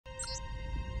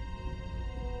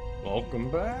Welcome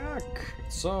back.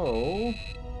 So,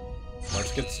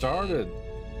 let's get started.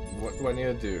 What do I need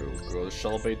to do? Go to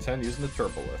Shuttle Bay 10 using the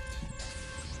turbo lift.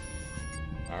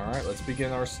 Alright, let's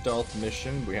begin our stealth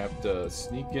mission. We have to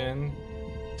sneak in,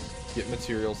 get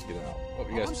materials, get out. Oh,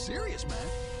 you guys... I'm serious, man.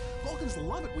 Vulcans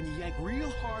love it when you yank real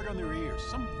hard on their ears.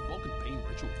 Some Vulcan pain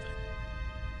ritual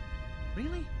thing.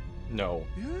 Really? No.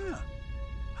 Yeah.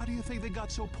 How do you think they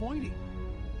got so pointy?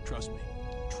 Trust me,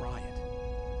 try it.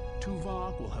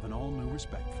 Tuvok will have an all-new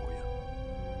respect for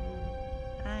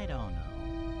you. I don't know.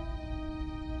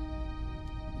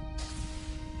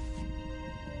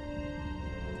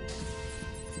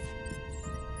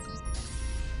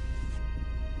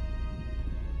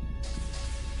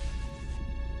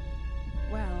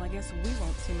 Well, I guess we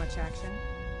won't see much action.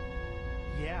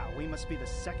 Yeah, we must be the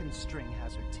second string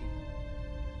hazard team.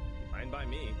 Fine by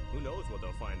me. Who knows what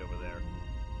they'll find over there?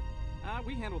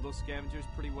 We handled those scavengers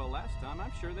pretty well last time.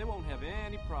 I'm sure they won't have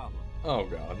any problem. Oh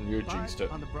god, you jinxed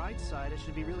it. On the bright side, I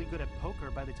should be really good at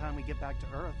poker by the time we get back to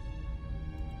Earth.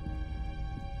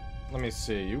 Let me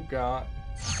see, you got...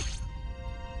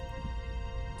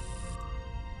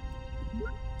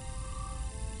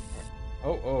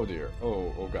 Oh dear.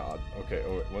 Oh god. Okay,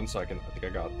 oh wait, 1 second. I think I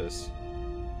got this.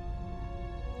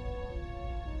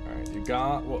 Alright, you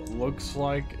got what looks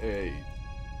like a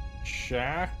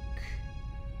shack.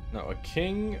 No, a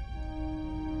king.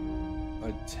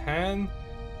 A 10.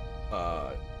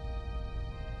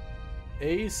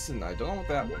 Ace, and I don't know what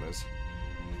that one is.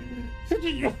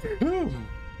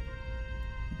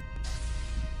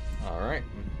 Alright.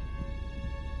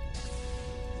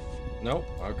 Nope.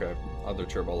 Okay. Other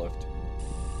turbo lift.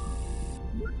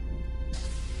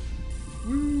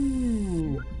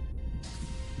 Woo!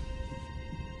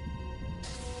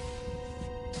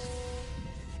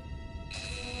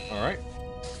 Alright.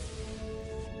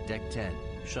 Deck 10,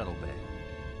 Shuttle Bay.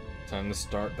 Time to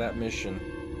start that mission.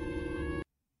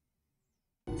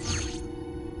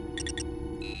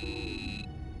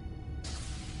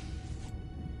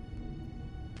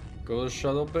 Go to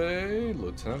Shuttle Bay.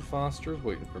 Lieutenant Foster's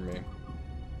waiting for me.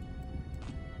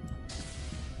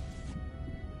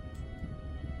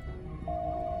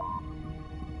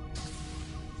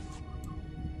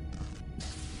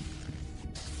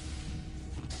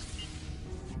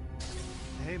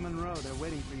 Hey, Monroe, they're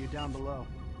waiting for you down below.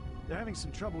 They're having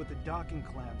some trouble with the docking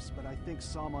clamps, but I think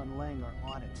Sama and Lang are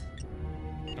on it.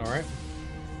 Alright.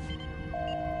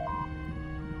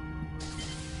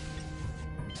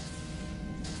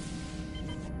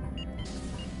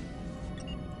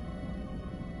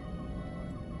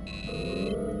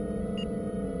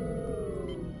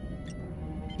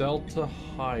 Delta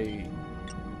High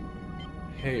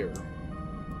Hair.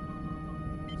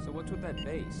 So what's with that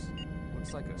base?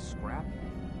 Looks like a scrap.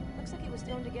 Looks like it was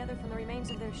thrown together from the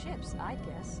remains of their ships, I'd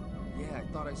guess. Yeah, I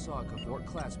thought I saw a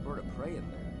Cavort-class bird of prey in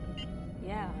there.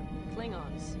 Yeah,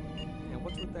 Klingons. Yeah,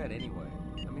 what's with that anyway?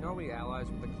 I mean, are we allies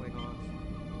with the Klingons?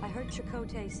 I heard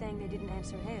Chakotay saying they didn't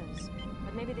answer hails,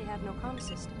 but maybe they have no comm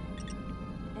system.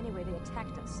 Anyway, they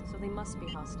attacked us, so they must be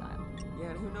hostile.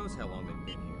 Yeah, and who knows how long they've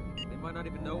been here. They might not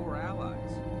even know we're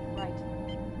allies. Right.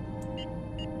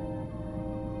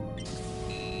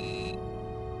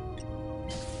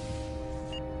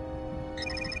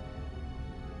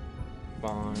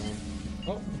 Fine.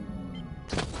 Oh.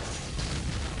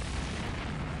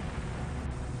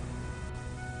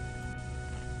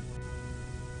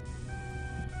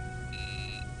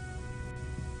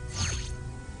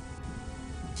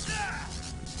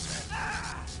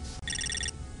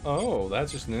 Oh,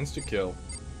 that's just an insta-kill.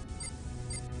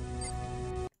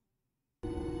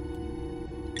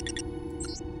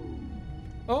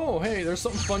 Oh, hey, there's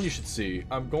something fun you should see.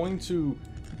 I'm going to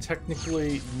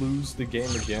technically lose the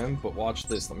game again, but watch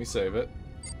this. Let me save it.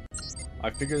 I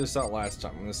figured this out last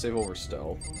time. I'm gonna save over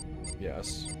stealth.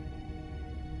 Yes.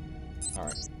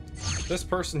 Alright. This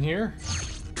person here.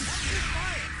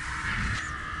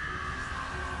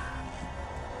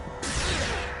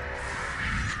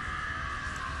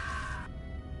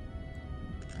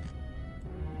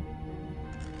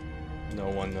 No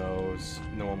one knows.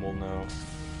 No one will know.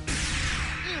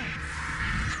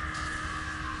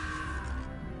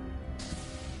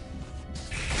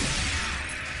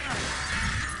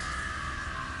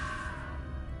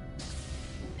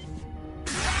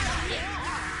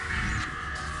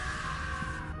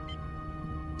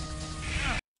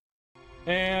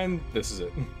 And this is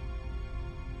it.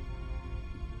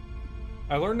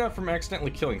 I learned that from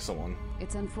accidentally killing someone.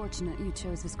 It's unfortunate you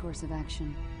chose this course of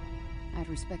action. I'd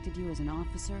respected you as an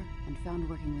officer and found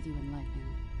working with you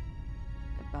enlightening.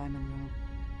 Goodbye, Monroe.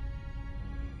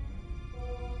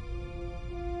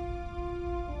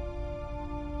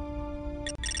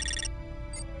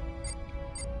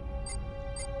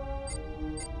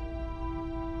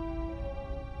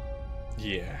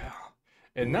 Yeah.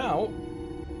 And now,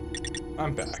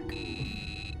 I'm back.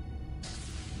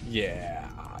 Yeah.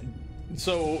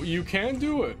 So, you can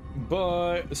do it,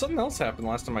 but something else happened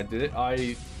last time I did it.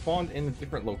 I spawned in a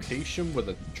different location with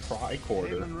a tricorder.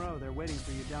 Hey, Monroe, they're waiting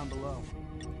for you down below.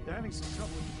 They're having some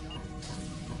trouble with you.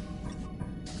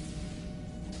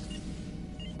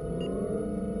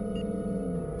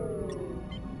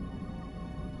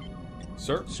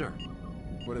 Sir? Sir.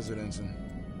 What is it, Ensign?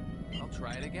 I'll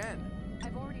try it again.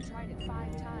 I've already tried it 5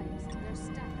 times. They're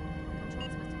stuck. The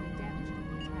controls must have been damaged in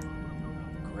the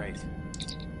attack. Great.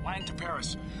 Lang to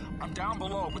Paris. I'm down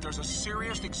below, but there's a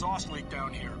serious exhaust leak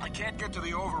down here. I can't get to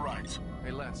the overrides. Hey,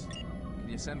 Les. Can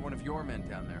you send one of your men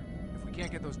down there? If we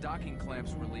can't get those docking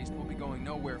clamps released, we'll be going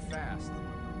nowhere fast.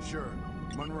 Sure.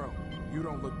 Monroe, you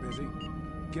don't look busy.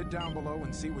 Get down below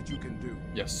and see what you can do.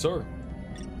 Yes, sir.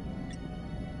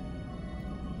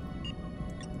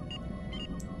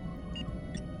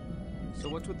 So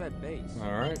what's with that base?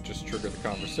 Alright, just trigger the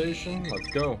conversation. Let's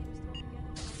go.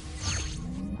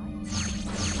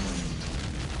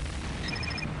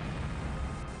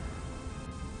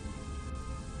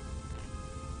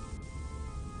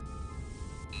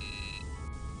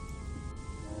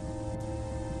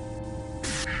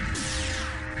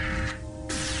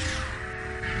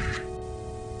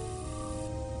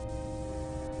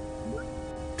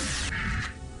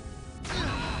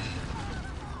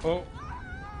 Oh.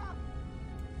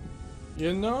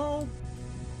 You know,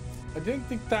 I didn't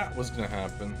think that was gonna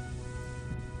happen.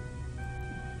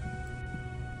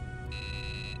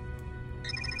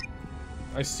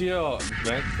 I see a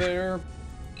vent there.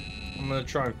 I'm gonna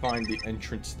try and find the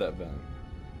entrance to that vent.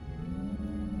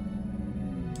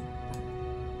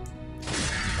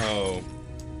 Oh.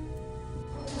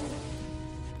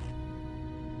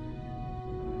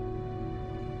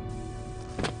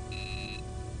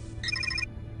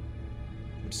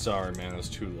 I'm sorry, man, it was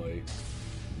too late.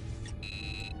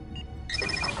 You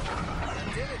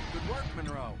did it! Good work,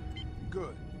 Monroe!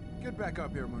 Good. Get back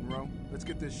up here, Monroe. Let's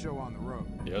get this show on the road.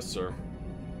 Yes, sir.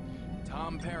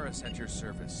 Tom Paris at your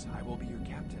service. I will be your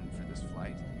captain for this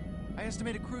flight. I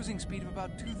estimate a cruising speed of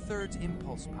about 2/3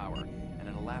 impulse power and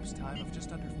an elapsed time of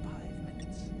just under 5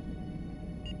 minutes.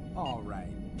 All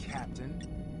right,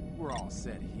 Captain. We're all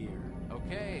set here.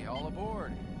 Okay, all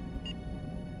aboard.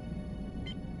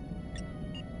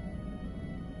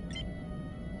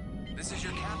 This is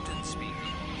your captain speaking.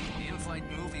 The in-flight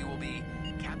movie will be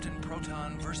Captain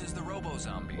Proton versus the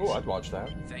Robo-Zombies. Oh, I'd watch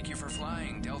that. Thank you for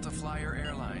flying Delta Flyer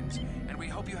Airlines, and we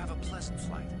hope you have a pleasant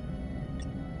flight.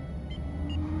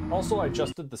 Also, I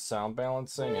adjusted the sound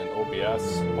balancing in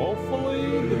OBS.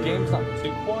 Hopefully, the game's not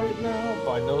too quiet now,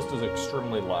 but I noticed it was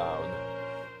extremely loud.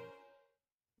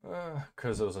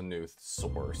 Because it was a new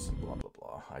source, and blah, blah,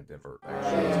 blah. I never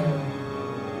actually...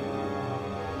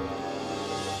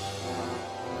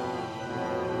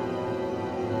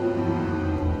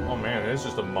 Oh man, it's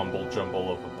just a mumble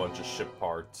jumble of a bunch of ship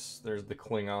parts. There's the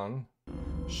Klingon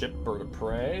ship, bird of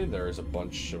prey. There's a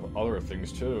bunch of other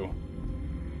things too.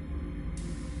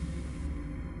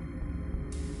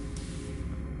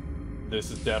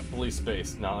 This is definitely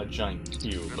space, not a giant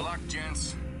cube. Good luck,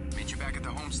 gents. Meet you back at the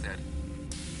homestead.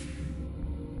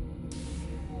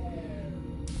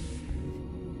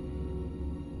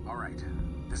 All right.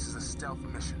 This is a stealth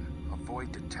mission.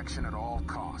 Avoid detection at all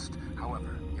cost.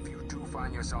 However, if you do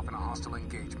find yourself in a hostile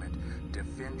engagement,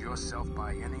 defend yourself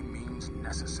by any means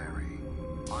necessary.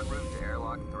 En route to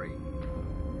airlock 3.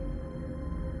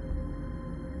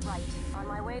 Right. On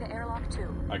my way to airlock 2.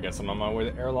 I guess I'm on my way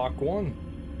to airlock 1.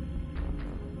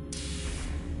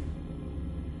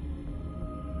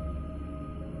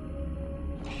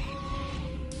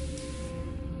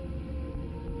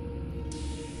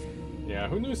 Yeah,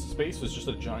 who knew space was just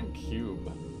a giant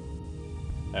cube?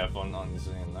 Have fun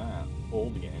understanding that.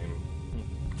 Old game.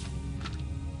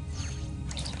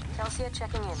 Kelsia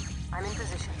checking in. I'm in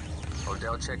position.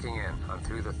 Odell checking in. I'm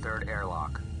through the 3rd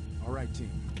airlock. All right,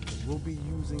 team. We'll be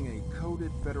using a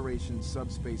coded Federation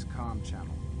subspace comm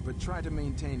channel, but try to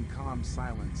maintain comm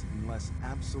silence unless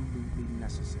absolutely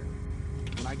necessary.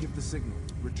 When I give the signal,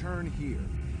 return here.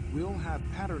 We'll have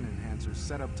pattern enhancers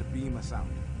set up to beam us out.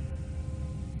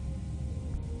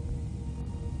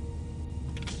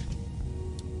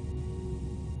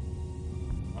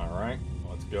 Alright,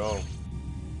 let's go.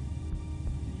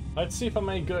 Let's see if I'm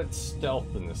any good at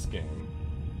stealth in this game.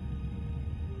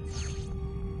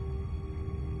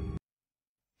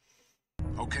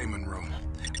 Okay, Monroe.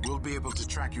 We'll be able to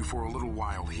track you for a little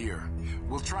while here.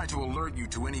 We'll try to alert you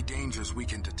to any dangers we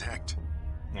can detect.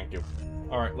 Thank you.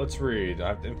 Alright, let's read. I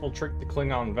have to infiltrate the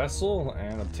Klingon vessel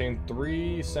and obtain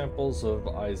 3 samples of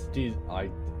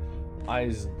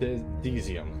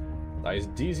Isdesium. The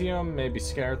Isdesium may be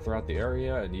scattered throughout the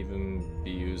area and even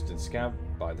be used in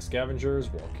by the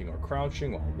scavengers. Walking or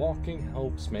crouching while walking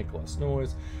helps make less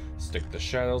noise. Stick to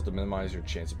shadows to minimize your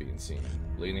chance of being seen.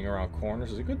 Leaning around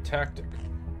corners is a good tactic.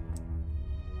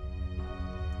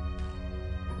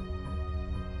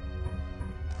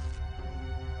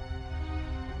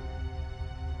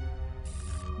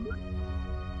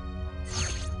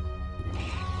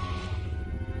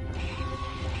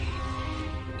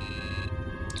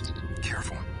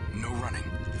 Careful. No running.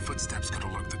 Footsteps could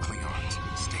alert the Klingons.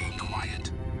 Stay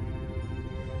quiet.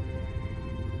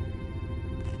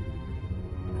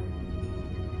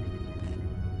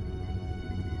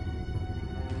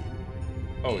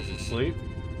 Oh, is he asleep?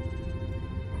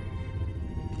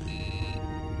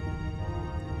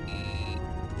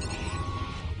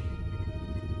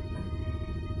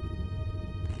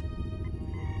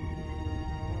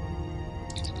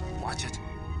 Watch it.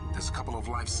 There's a couple of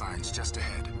life signs just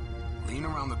ahead. Lean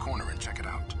around the corner and check it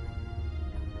out.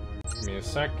 Give me a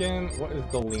second. What is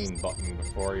the lean button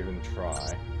before I even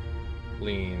try?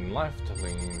 Lean left,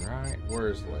 lean right.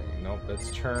 Where's lean? Nope, that's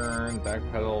turn, back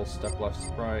pedal, step left,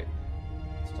 step right.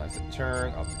 Sometimes it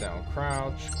turn, up, down,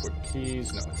 crouch, quick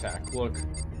keys, no attack, look.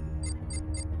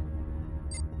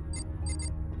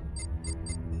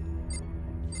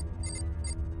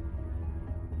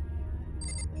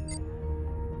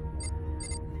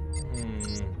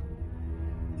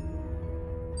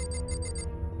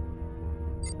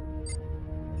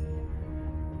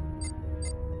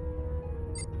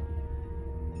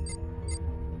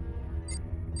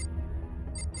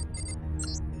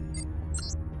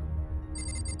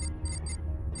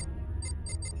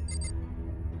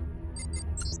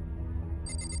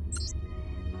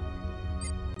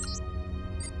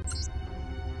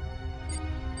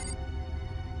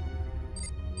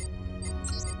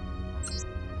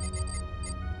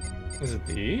 Is it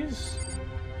these?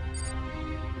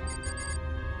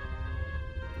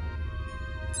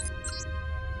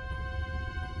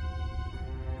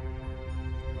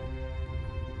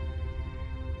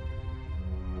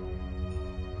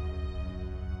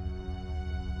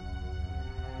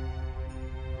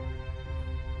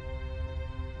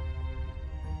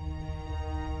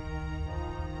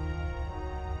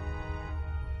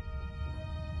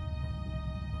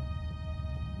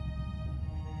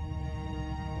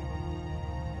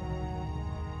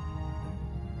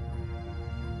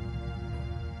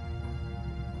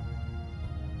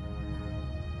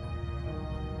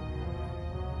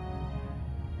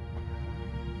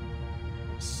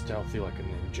 Stealthy like a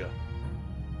ninja.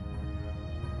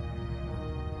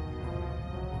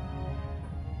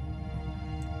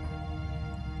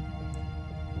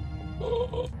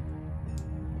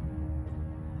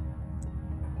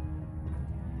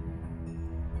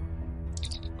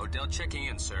 Odell checking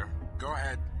in, sir. Go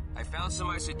ahead. I found some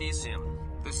isodesium.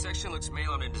 This section looks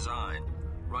Malon in design.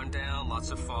 Rundown,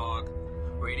 lots of fog.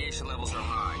 Radiation levels are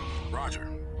high. Roger.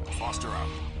 Foster out.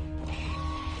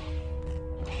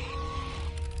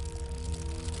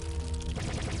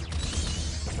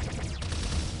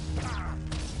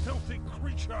 Filthy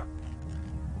creature!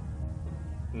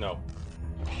 No.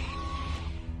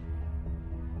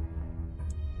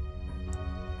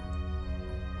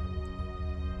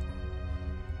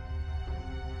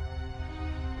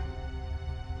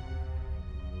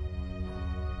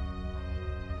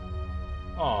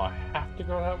 Oh, I have to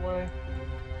go that way?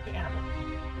 Damn it.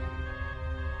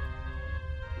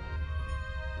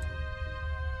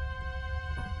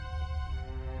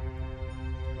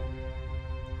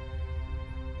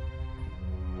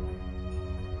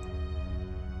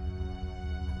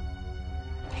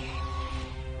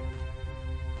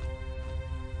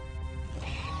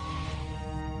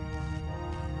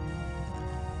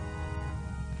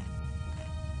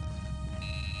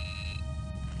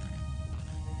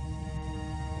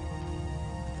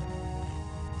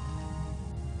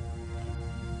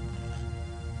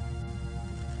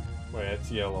 Wait,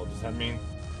 it's yellow. Does that mean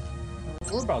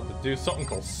we're about to do something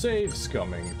called save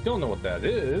scumming? If you don't know what that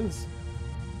is,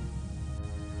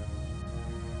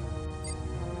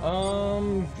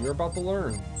 you're about to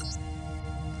learn.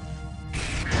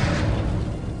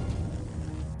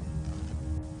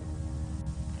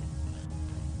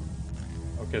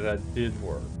 Okay, that did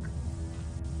work.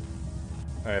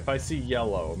 Alright, if I see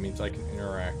yellow, it means I can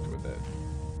interact with it.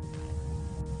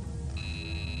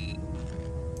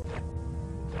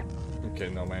 Okay,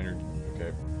 no manner.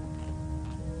 Okay.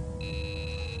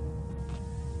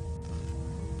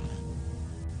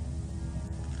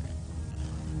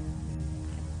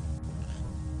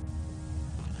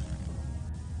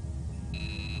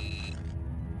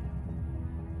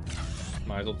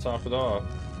 Might as well top it off.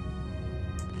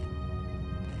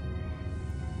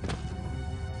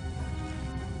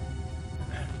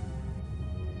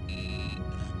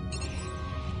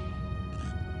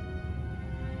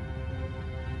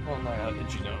 Well, now how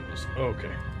did you notice? Okay,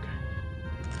 okay.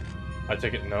 I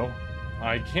take it no.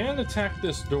 I can attack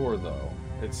this door, though.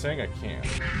 It's saying I can't.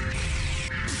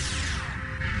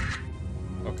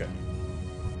 Okay.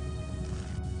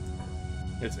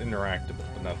 It's interactable,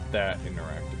 but not that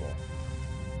interactable.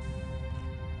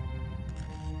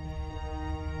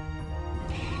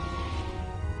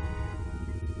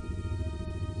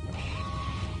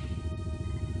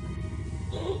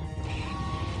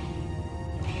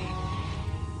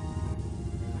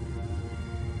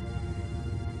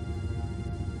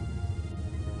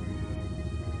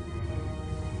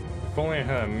 If only I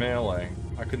had a melee,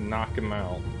 I could knock him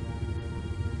out.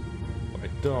 But I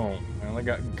don't. I only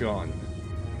got gun.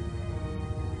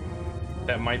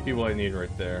 That might be what I need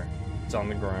right there. It's on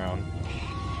the ground.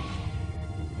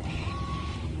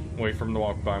 Wait for him to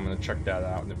walk by. I'm gonna check that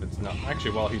out, and if it's not,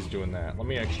 actually, while he's doing that, let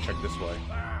me actually check this way.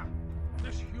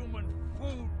 This human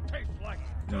food tastes like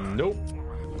Nope.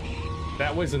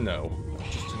 That was a no.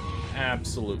 Just an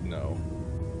absolute no.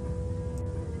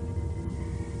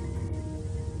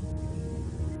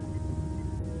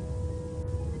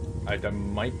 That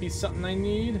might be something I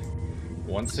need.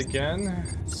 Once again,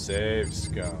 save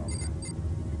scum.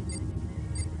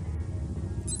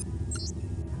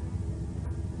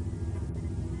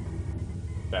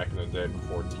 Back in the day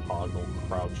before toggle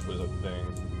crouch was a thing.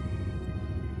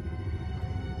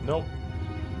 Nope.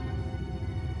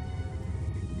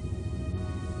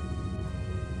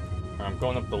 I'm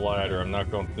going up the ladder. I'm not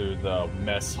going through the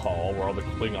mess hall where all the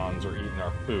Klingons are eating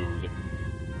our food.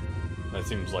 That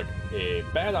seems like a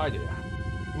bad idea.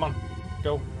 Come on,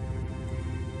 go.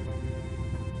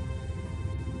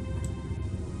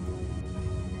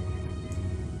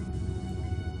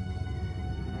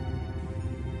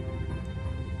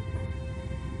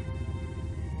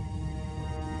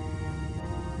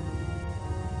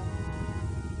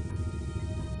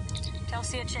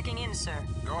 Telsia checking in, sir.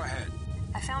 Go ahead.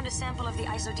 I found a sample of the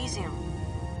isodesium.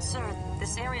 Sir,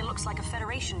 this area looks like a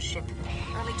Federation ship,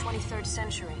 early 23rd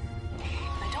century.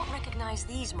 But I don't recognize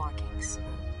these markings.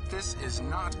 This is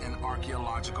not an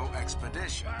archaeological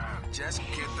expedition. Just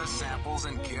get the samples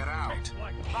and get out.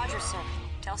 Roger, sir.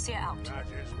 Telsia out. That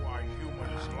is why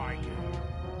humans like it.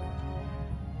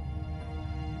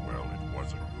 Well, it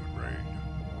was a good raid.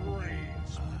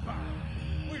 Raids back.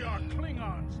 We are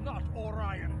Klingons, not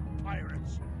Orion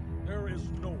pirates. There is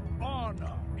no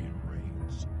honor in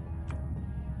raids.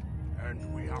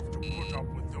 And we have to put up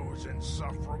with those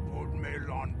insufferable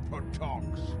Melon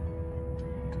Potoks.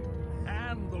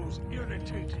 And those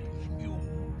irritating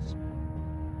humans.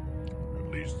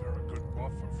 At least they're a good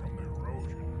buffer from the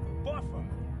erosion. Buffer?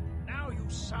 Now you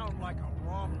sound like a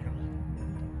Romulan.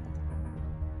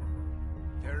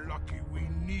 They're lucky we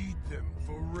need them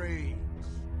for raids.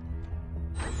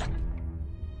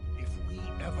 If we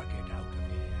ever get out of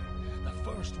here, the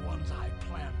first ones I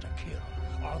plan to kill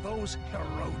are those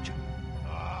Herodian.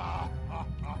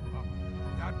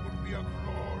 That would be a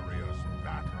glorious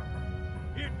battle.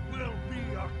 It will be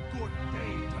a good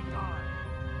day to die.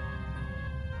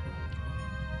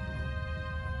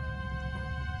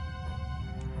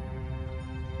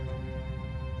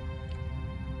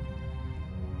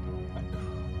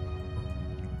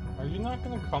 Are you not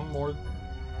gonna come more?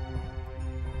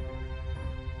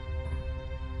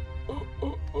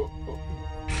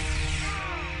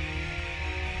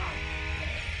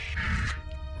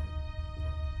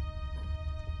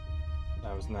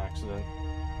 That was an accident.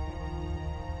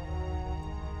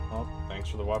 Oh, thanks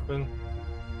for the weapon.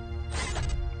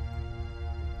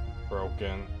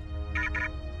 Broken.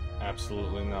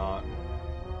 Absolutely not.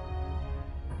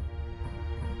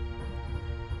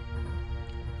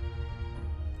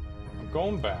 I'm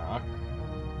going back,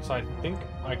 because I think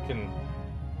I can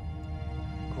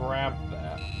grab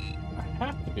that. I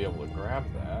have to be able to grab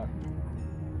that.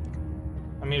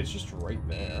 I mean, it's just right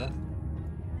there.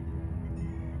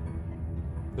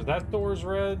 Because that door's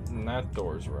red, and that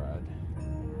door's red.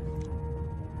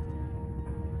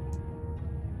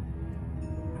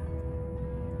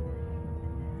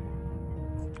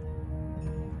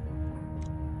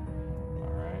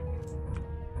 Alright.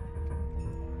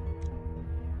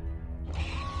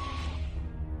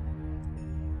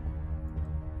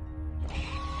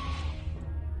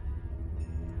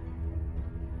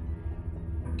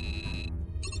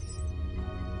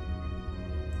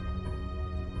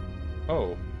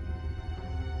 Oh.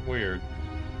 Weird.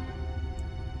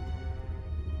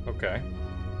 Okay.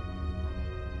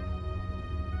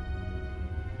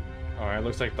 Alright,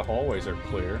 looks like the hallways are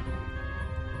clear.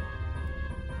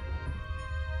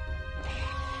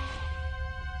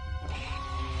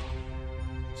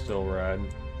 Still red.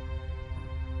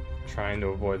 Trying to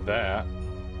avoid that.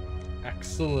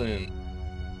 Excellent.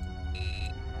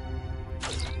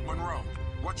 Monroe,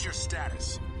 what's your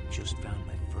status? Just found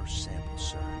my first sample,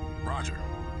 sir. Roger.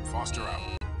 Foster out.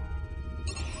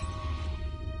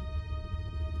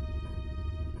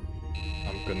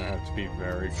 I'm gonna have to be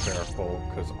very careful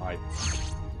because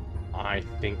I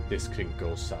think this could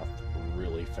go south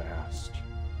really fast.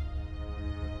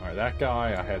 Alright, that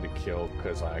guy I had to kill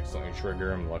because I accidentally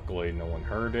triggered him. Luckily, no one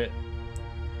heard it.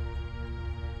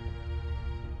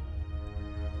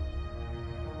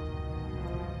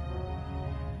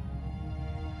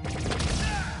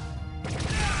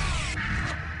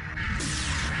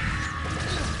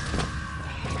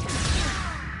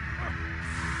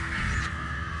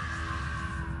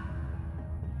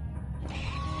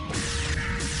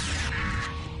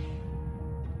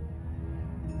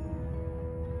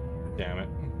 Damn it.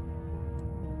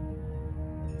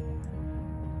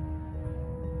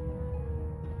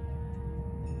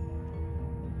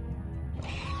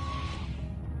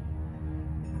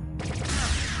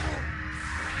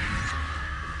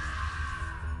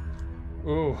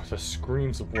 Ooh, the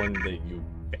screams of when you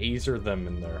phaser them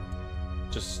and they're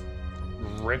just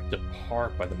ripped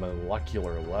apart by the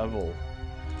molecular level.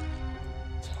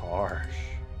 It's harsh.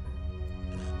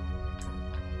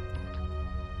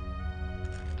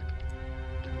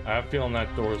 I have a feeling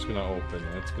that door is gonna open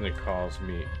and it's gonna cause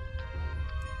me.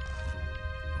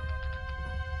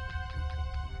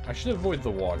 I should avoid the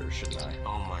water, shouldn't I?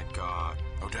 Oh my god.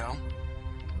 Odell?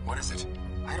 What is it?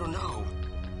 I don't know.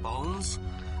 Bones?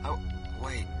 Oh,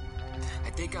 wait. I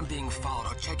think I'm being followed.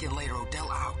 I'll check in later.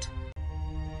 Odell out.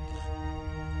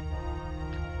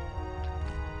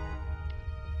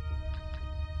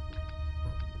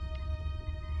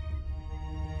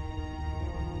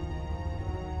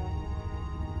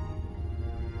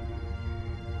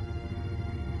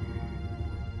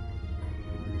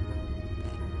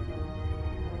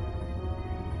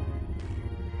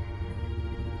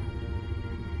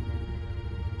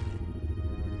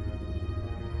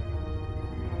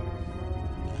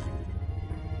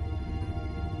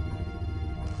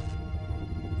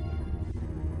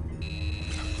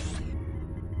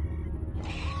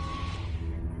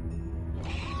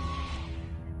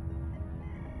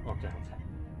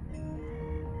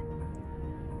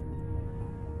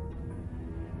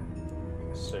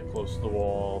 Stay close to the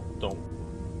wall.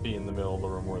 Don't be in the middle of the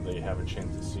room where they have a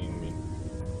chance of seeing me.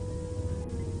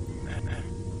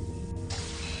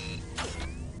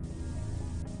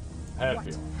 What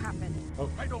happened? Oh.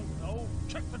 I don't know.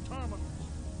 Check the terminals.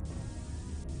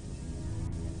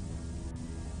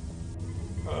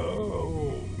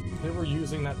 Oh, they were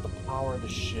using that to power the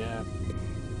ship.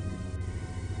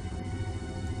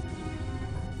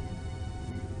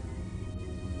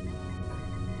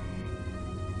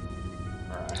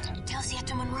 Telsia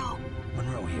to Monroe.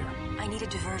 Monroe here. I need a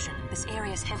diversion. This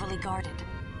area is heavily guarded.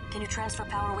 Can you transfer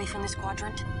power away from this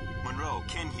quadrant? Monroe,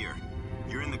 Ken here.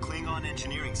 You're in the Klingon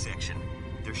engineering section.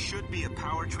 There should be a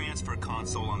power transfer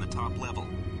console on the top level.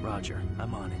 Roger,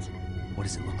 I'm on it. What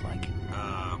does it look like?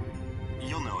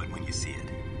 You'll know it when you see it.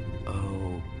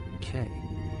 Okay.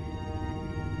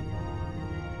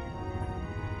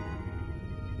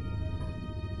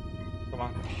 Come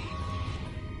on.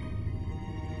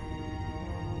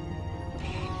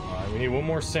 Alright, we need one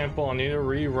more sample. I need to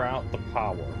reroute the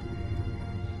power.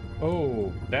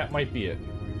 Oh, that might be it.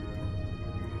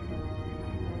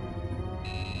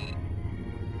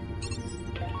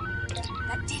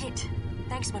 That did it.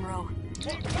 Thanks, Monroe.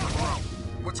 Monroe,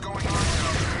 what's going on down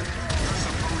there? You're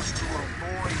supposed to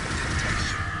avoid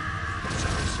detection.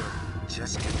 Sorry, sir.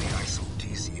 Just get the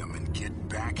isodesium and get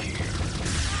back here.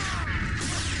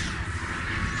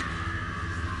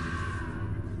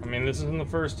 I mean, this isn't the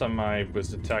first time I was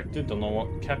detected. Don't know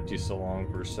what kept you so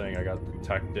long for saying I got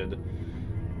detected.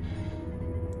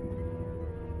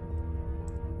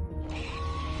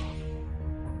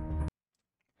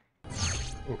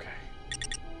 Okay.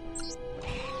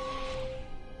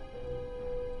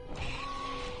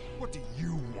 What do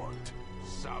you want?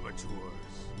 Saboteurs.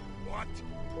 What?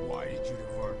 Why did you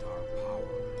divert our power?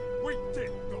 We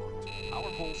did not.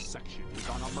 Our whole section is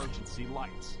on emergency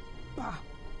lights. Bah!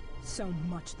 So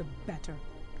much the better.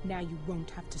 Now you won't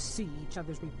have to see each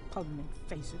other's repugnant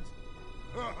faces.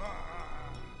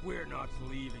 We're not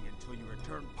leaving until you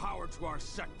return power to our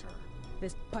sector.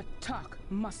 This Patak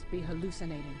must be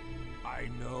hallucinating. I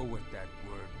know what that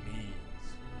word means.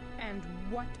 And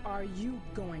what are you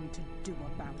going to do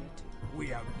about it?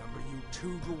 We outnumber you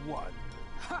 2 to 1.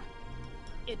 Ha!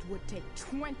 It would take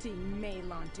 20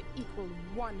 Malon to equal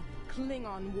 1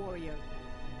 Klingon warrior.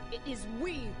 It is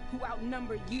we who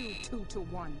outnumber you 2 to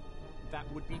 1.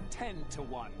 That would be 10 to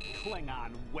 1,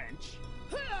 Klingon wench.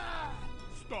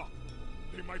 Stop!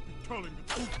 They might be telling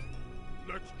the truth.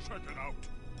 Let's check it out.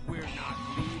 We're not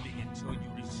leaving until you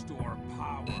restore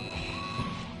power.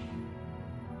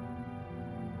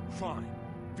 Fine.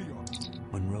 Be honest.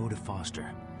 Monroe to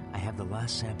Foster. I have the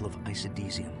last sample of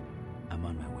isodesium. I'm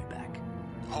on my way back.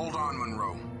 Hold on,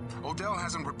 Monroe. Odell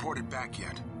hasn't reported back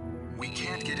yet. We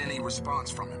can't get any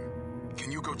response from him.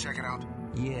 Can you go check it out?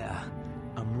 Yeah.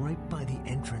 I'm right by the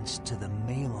entrance to the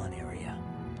Malon area.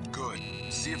 Good.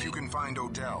 See if you can find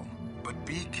Odell. But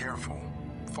be careful.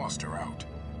 Foster out.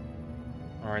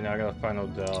 Alright, now I gotta find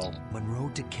Odell. Monroe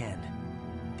to Ken.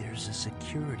 There's a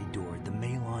security door at the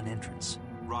Malon entrance.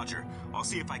 Roger. I'll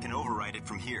see if I can override it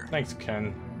from here. Thanks,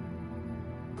 Ken.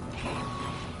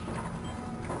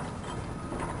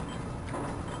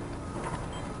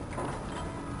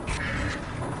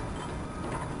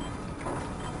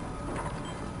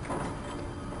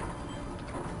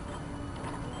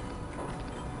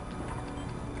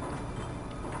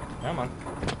 Come on.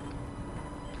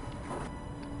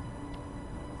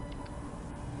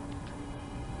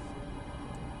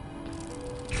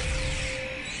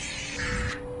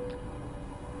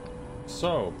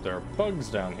 So, there are bugs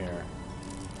down here.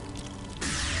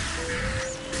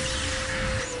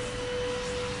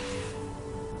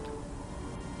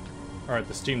 Alright,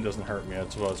 the steam doesn't hurt me,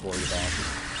 that's what I was worried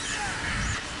about.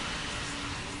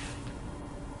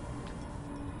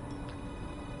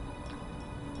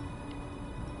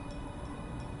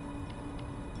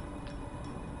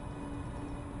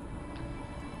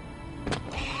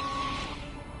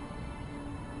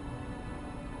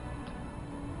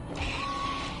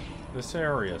 This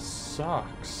area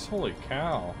sucks. Holy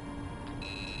cow.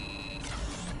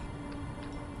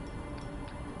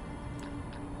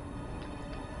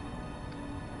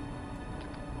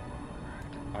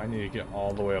 I need to get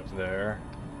all the way up there.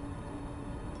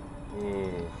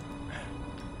 Ooh.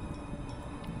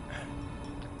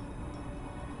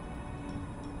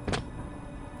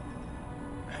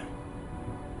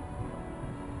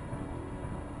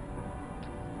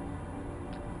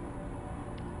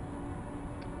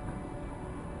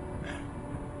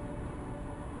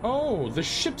 Oh, the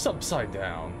ship's upside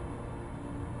down.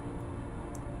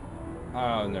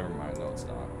 Oh, never mind. No, it's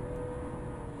not.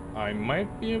 I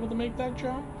might be able to make that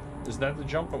jump? Is that the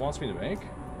jump it wants me to make?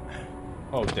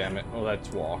 Oh, damn it. Oh,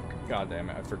 that's walk. God damn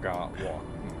it. I forgot. Walk.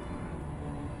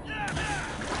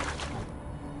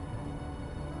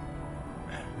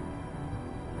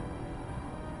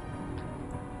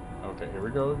 Okay, here we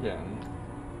go again.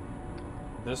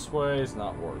 This way is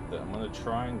not worth it. I'm gonna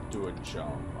try and do a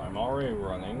jump. I'm already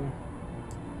running.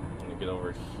 I'm gonna get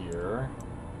over here.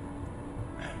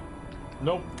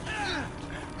 Nope.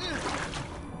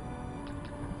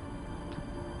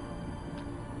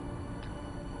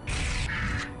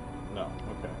 No,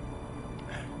 okay.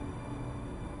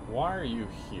 Why are you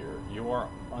here? You are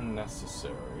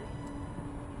unnecessary.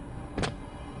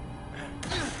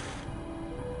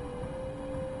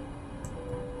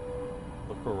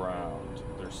 Look around.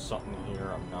 There's something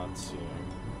here I'm not seeing.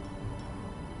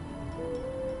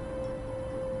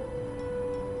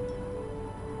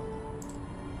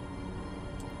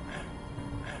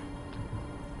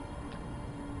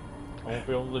 I won't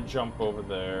be able to jump over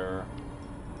there.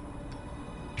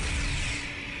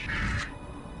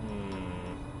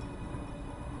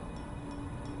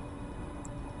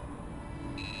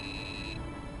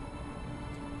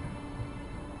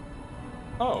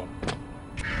 Oh.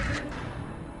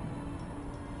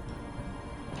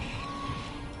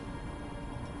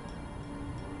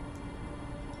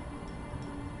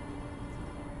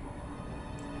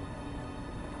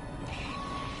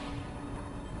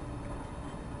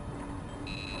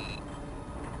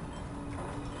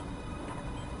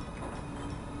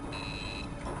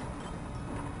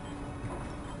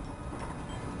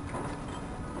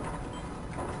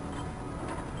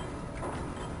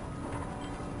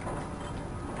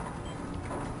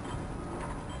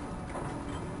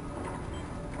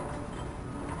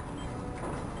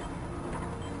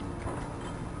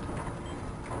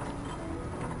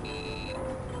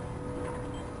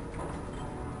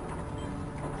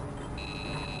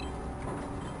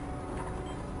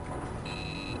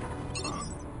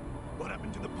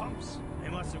 They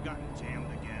must have gotten jammed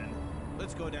again.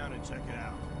 Let's go down and check it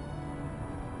out.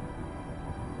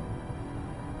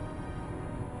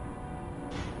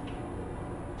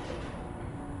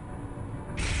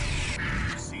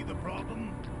 You see the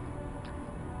problem?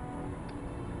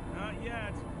 Not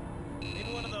yet.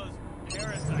 Maybe one of those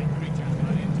parasite creatures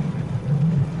got in.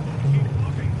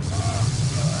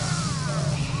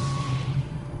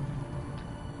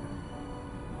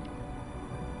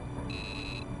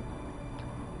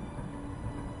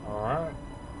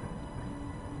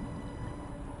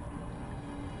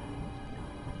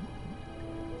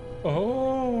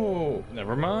 Oh,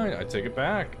 never mind. I take it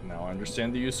back. Now I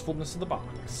understand the usefulness of the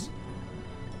box.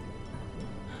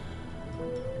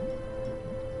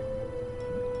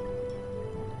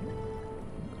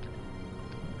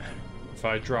 If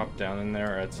I drop down in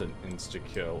there, it's an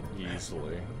insta-kill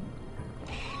easily.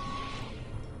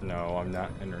 No, I'm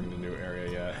not entering the new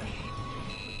area yet.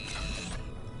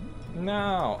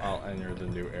 Now I'll enter the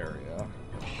new area.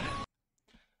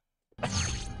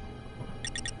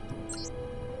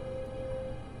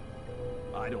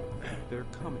 I don't think they're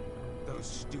coming. Those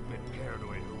stupid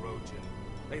paranoid Erogen.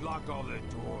 They locked all their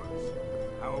doors.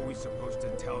 How are we supposed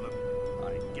to tell them?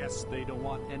 I guess they don't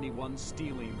want anyone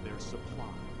stealing their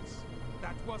supplies.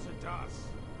 That wasn't us.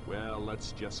 Well,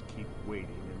 let's just keep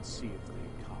waiting and see if they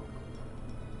come.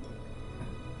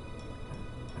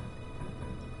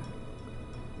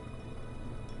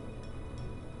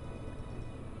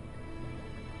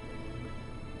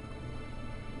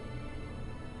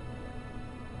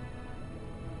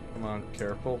 Come on,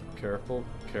 careful, careful,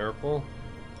 careful.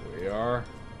 We are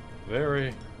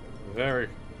very, very,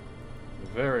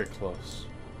 very close.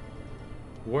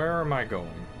 Where am I going?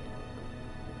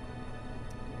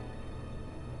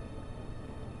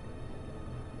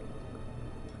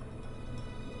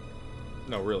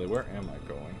 No, really, where am I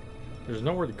going? There's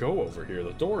nowhere to go over here.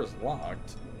 The door is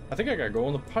locked. I think I gotta go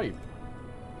in the pipe.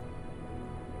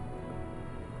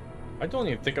 I don't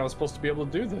even think I was supposed to be able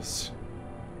to do this.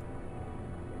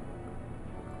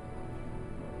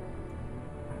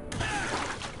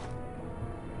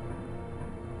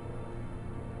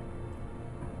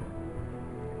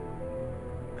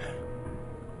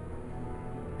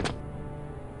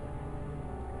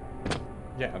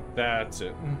 Yeah, that's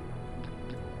it.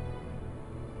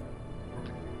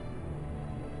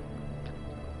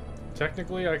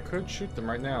 Technically, I could shoot them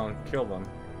right now and kill them.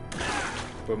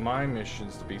 But my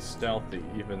mission's to be stealthy,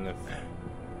 even if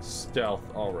stealth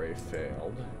already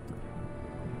failed.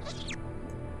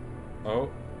 Oh.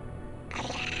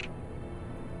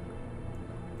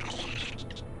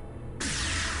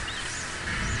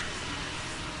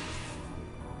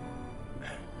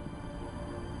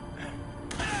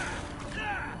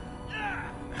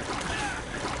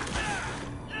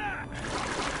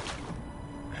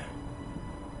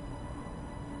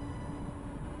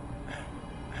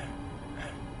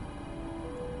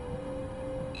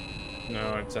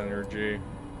 No, it's energy.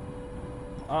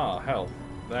 Ah, health.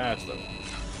 That's the one.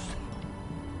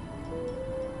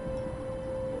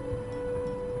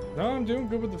 No, I'm doing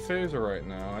good with the phaser right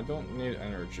now. I don't need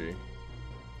energy.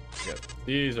 Yeah,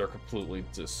 these are completely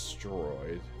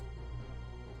destroyed.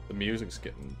 The music's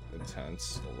getting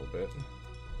intense a little bit.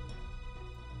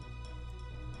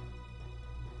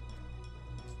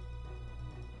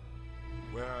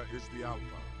 Where is the Alpha?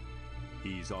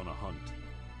 He's on a hunt.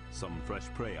 Some fresh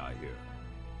prey, I hear.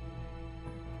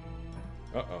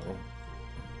 Uh-oh.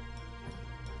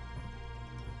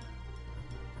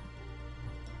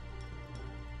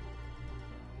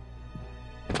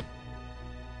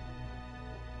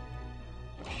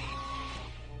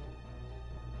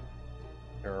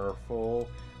 Careful.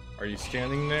 Are you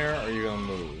standing there, or are you gonna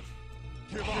move?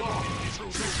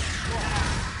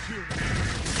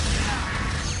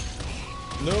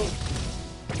 Nope.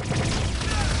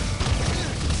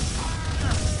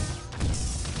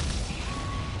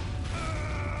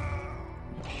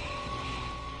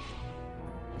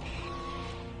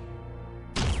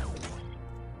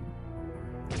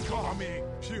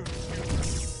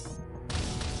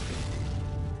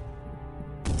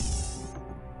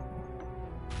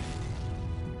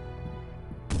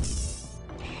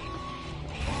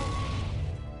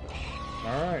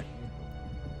 Alright.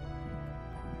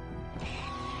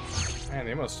 Man,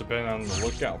 they must have been on the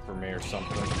lookout for me or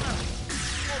something. Give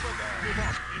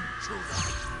up, intruder!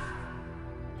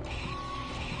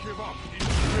 Give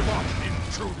up,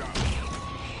 intruder!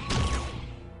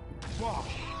 Fuck!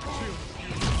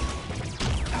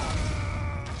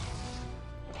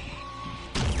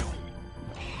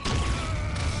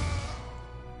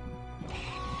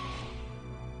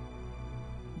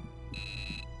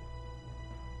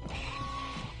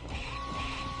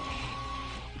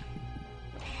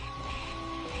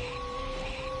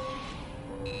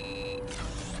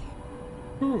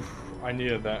 Whew, I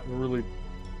needed that really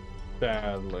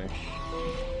badly.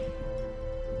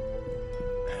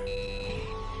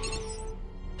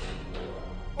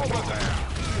 Over there!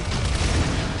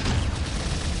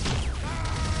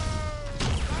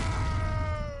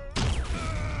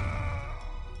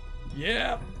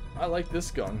 Yeah, I like this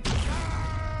gun.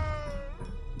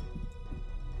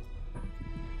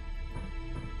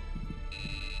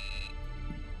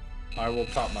 I will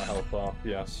top my health off,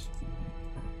 yes.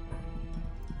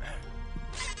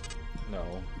 No.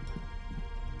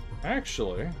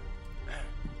 Actually,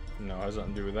 no, it has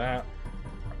nothing to do with that.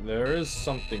 There is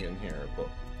something in here, but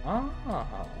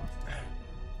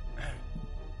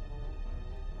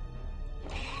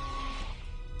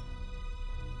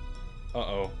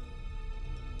uh-oh.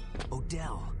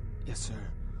 Odell. Yes, sir.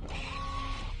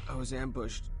 I was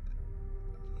ambushed.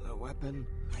 A weapon,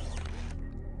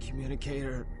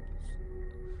 communicator,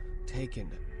 taken.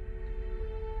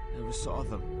 Never saw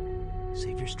them.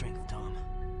 Save your strength, Tom.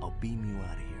 I'll beam you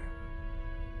out of here.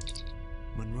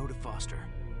 Monroe to Foster.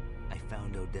 I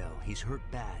found Odell. He's hurt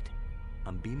bad.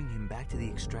 I'm beaming him back to the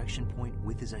extraction point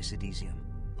with his isodesium.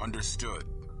 Understood.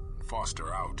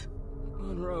 Foster out.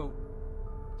 Monroe.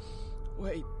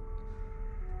 Wait.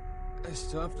 I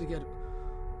still have to get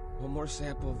one more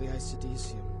sample of the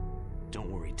isodesium.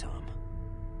 Don't worry, Tom.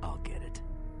 I'll get it.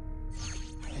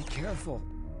 Be careful.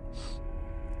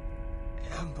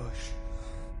 Ambush.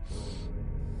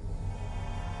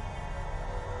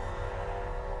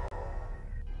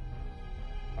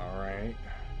 Alright.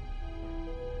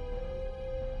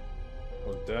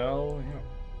 Odell,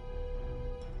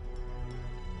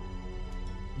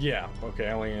 yeah, okay,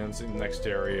 aliens in the next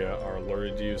area are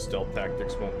alerted to use stealth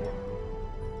tactics won't work.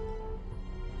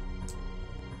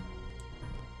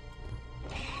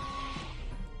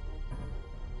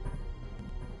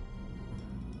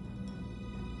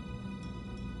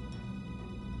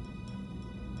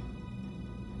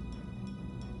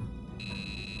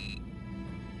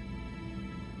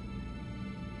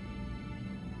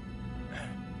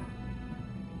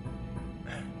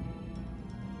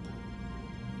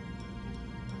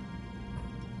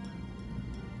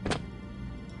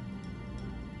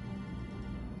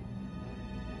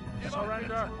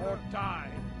 Surrender or die.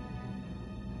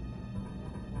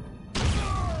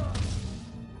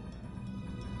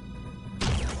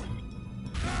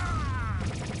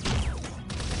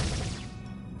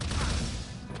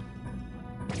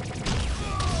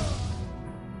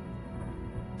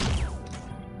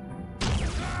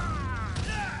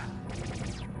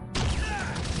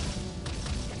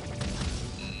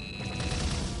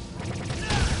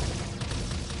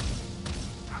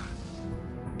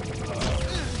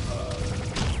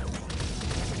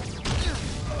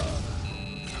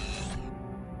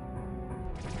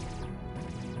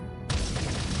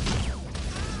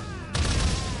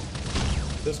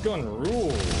 This gun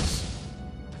rules.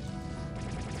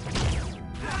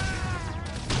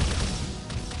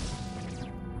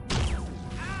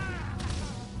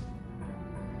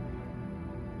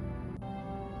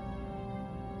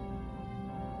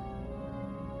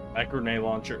 That grenade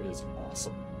launcher is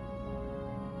awesome.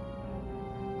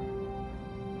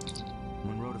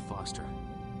 Monroe to Foster.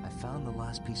 I found the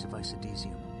last piece of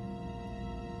isodesium.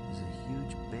 There's a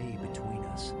huge bay between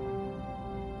us.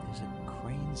 There's a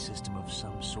crane system of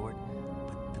some sort,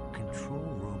 but the control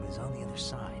room is on the other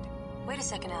side. Wait a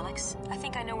second, Alex. I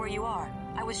think I know where you are.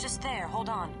 I was just there. Hold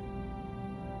on.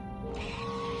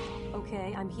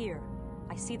 Okay, I'm here.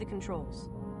 I see the controls.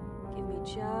 Give me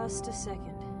just a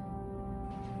second.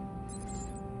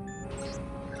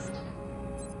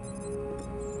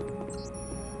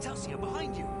 Telsia,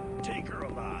 behind you! Take her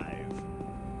alive.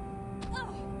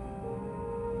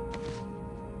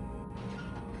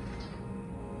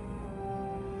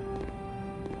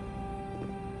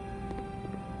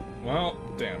 Well,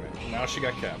 damn it. Now she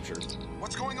got captured.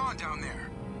 What's going on down there?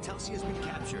 Telsia's been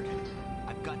captured.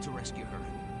 I've got to rescue her.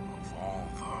 Of all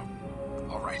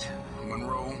the... All right,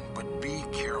 Monroe, but be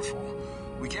careful.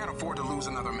 We can't afford to lose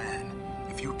another man.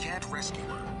 If you can't rescue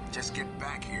her, just get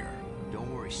back here.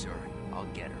 Don't worry, sir. I'll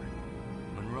get her.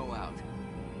 Monroe out.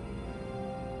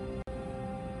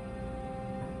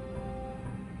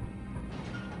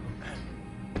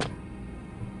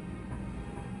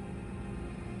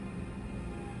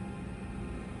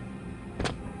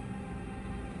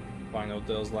 Find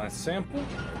Odell's last sample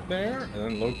right there, and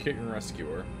then locate and rescue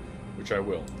her, which I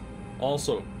will.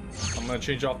 Also, I'm gonna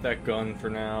change off that gun for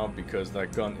now because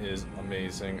that gun is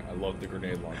amazing. I love the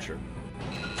grenade launcher.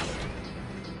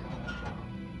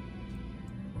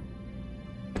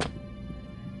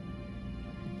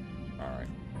 Alright.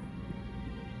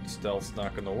 Stealth's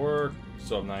not gonna work,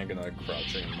 so I'm not gonna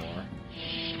crouch anymore.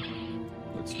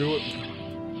 Let's do it.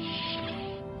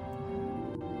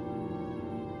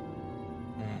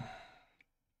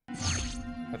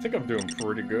 I think I'm doing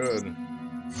pretty good.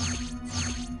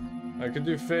 I could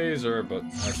do phaser, but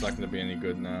that's not going to be any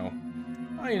good now.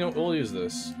 Ah, you know, we'll use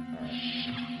this. Alright.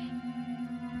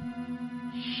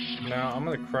 Now, I'm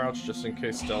going to crouch just in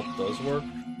case stealth does work,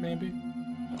 maybe?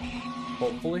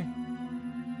 Hopefully.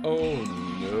 Oh,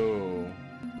 no.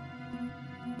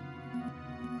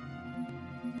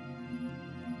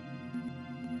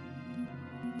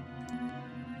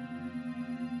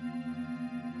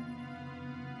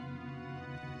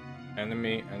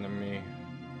 Enemy, enemy.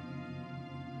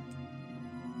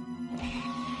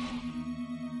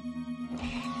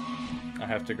 I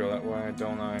have to go that way,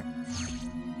 don't I?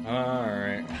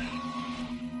 Alright.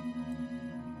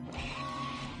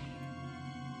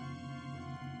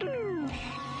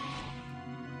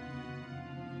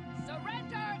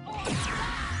 Surrender or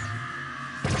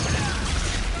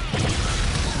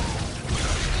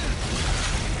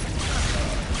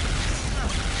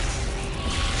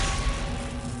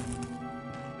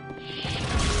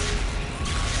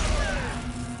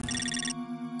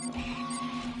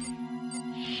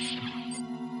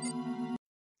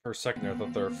For a second I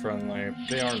thought they were friendly.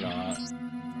 They are not.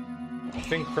 I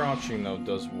think crouching though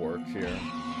does work here.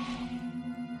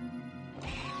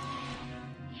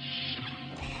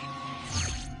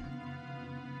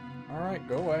 Alright,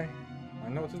 go away. I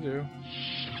know what to do.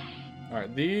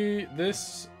 Alright,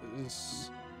 this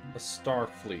is a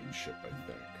Starfleet ship, I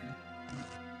think.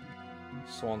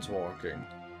 Someone's walking.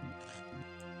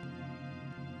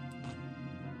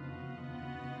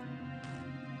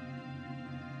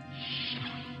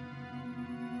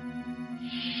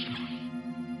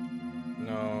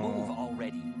 No. Move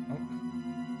already. Oh.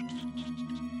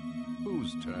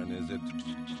 Whose turn is it?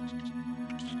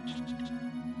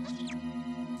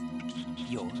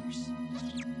 Yours.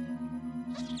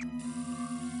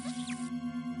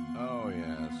 Oh,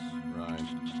 yes, right.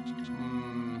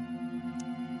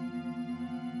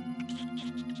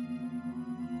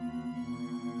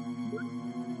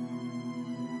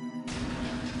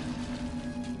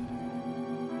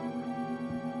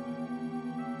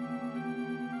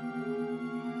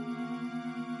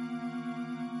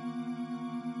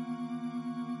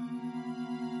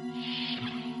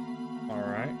 All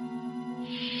right.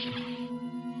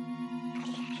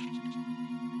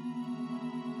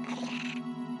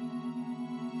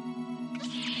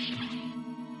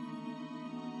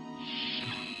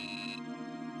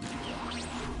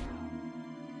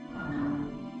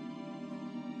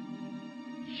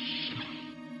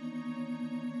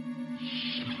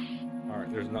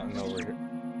 Alright, there's nothing over here.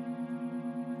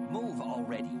 Move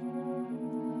already.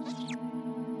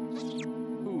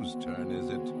 Whose turn is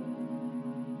it?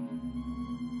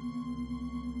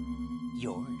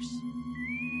 Yours.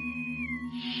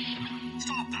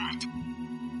 Stop that!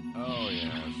 Oh,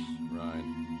 yes, right.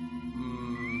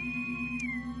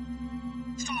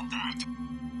 Stop that!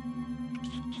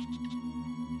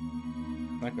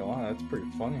 Not gonna lie, that's pretty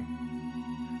funny.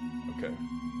 Okay.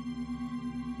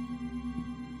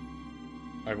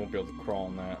 I won't be able to crawl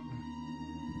on that.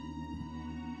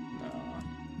 Nah.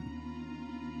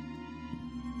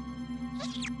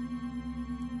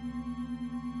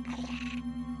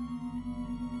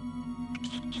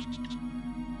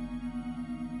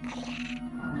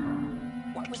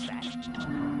 What was that?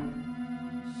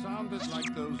 Sounded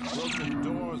like those broken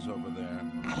doors over there.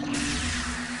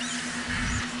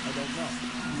 I don't know.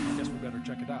 Guess we better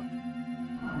check it out.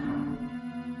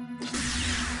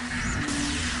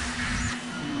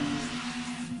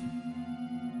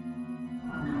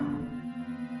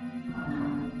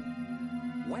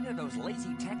 When are those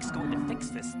lazy techs going to fix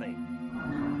this thing?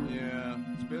 Yeah,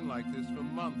 it's been like this for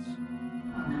months.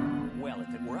 Well,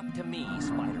 if it were up to me,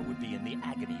 Spider would be in the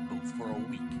agony booth for a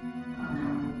week.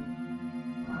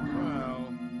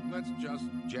 Well, let's just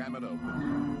jam it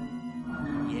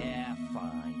open. Yeah,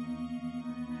 fine.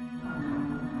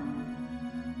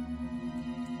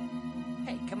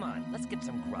 Hey, come on, let's get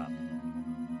some grub.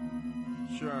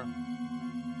 Sure.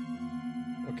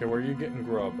 Okay, where are you getting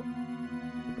grub?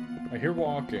 I hear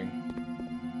walking.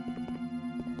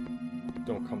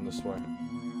 Don't come this way.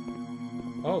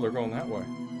 Oh, they're going that way.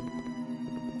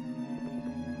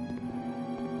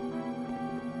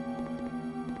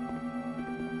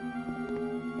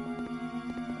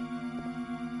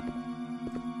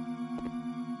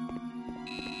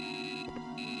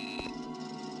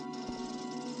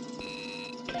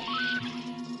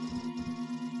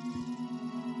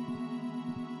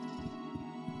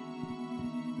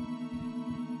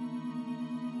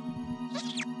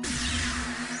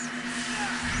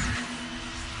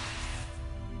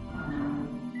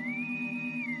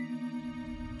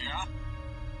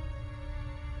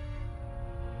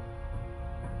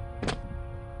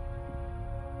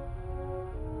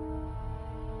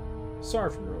 Sorry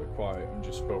if I'm really quiet, I'm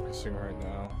just focusing right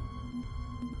now.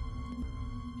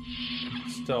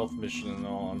 Stealth mission and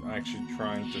all, I'm actually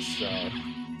trying to stealth.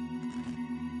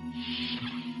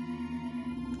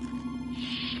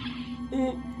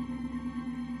 Ooh.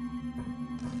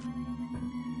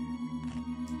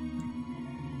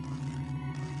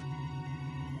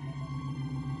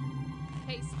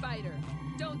 Hey, Spider,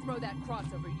 don't throw that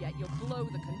crossover yet. You'll blow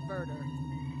the converter.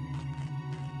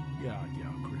 Yeah,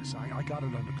 Chris. I got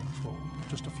it under control.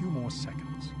 Just a few more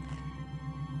seconds.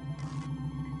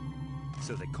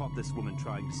 So they caught this woman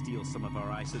trying to steal some of our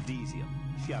isodesium.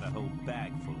 She had a whole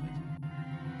bag full of it.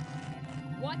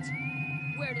 What?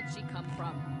 Where did she come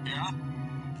from? Yeah?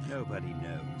 Nobody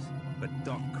knows. But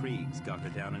Doc Krieg's got her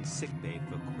down in sickbay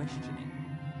for questioning.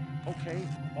 Okay,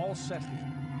 all set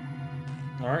here.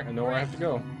 Alright, I know where I have to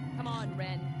go. Come on,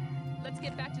 Ren. Let's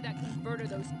get back to that converter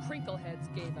those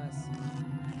crinkleheads gave us.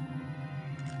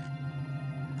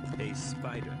 Hey,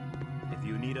 Spider. If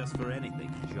you need us for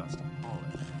anything, just holler.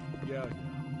 Yeah.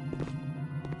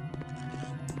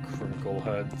 Crinkle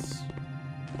heads.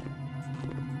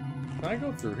 Can I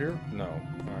go through here? No.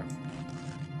 Alright.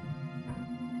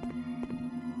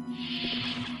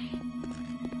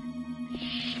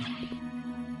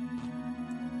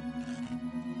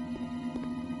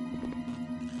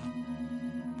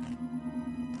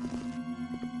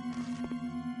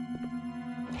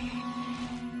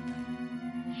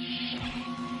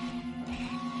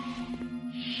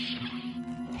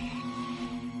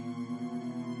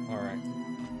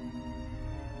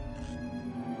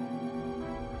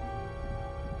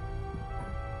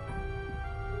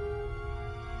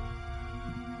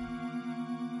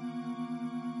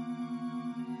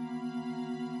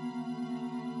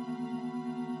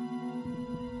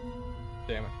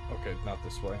 Damn it. Okay, not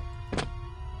this way.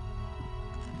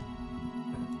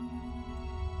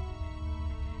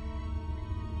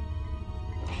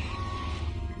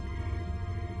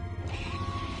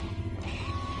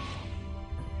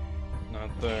 Not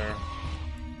there.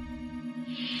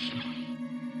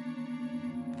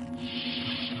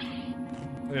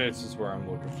 This is where I'm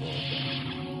looking for.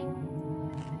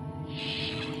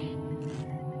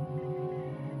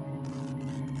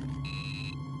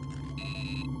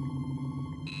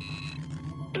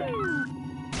 Okay.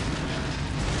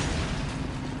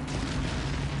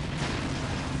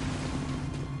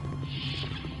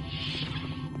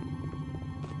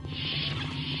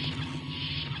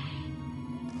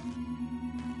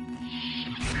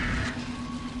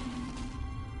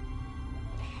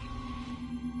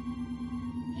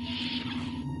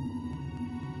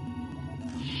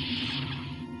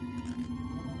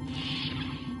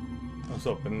 I was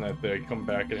hoping that they'd come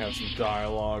back and have some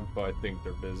dialogue, but I think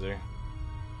they're busy.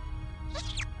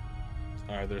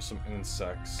 Alright, there's some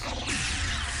insects.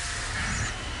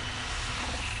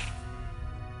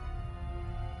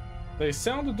 They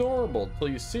sound adorable until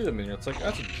you see them and it's like,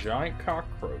 that's a giant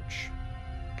cockroach.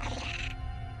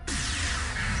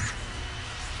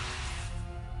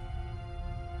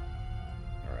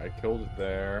 Alright, I killed it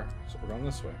there, so we're going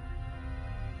this way.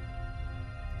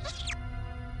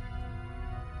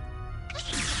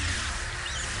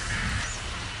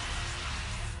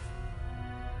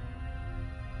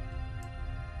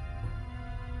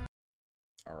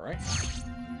 Alright.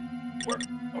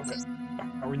 Okay.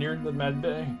 Are we near the med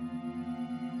bay?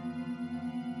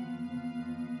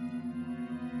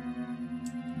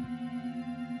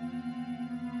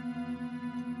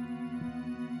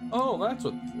 Oh, that's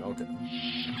what... Okay.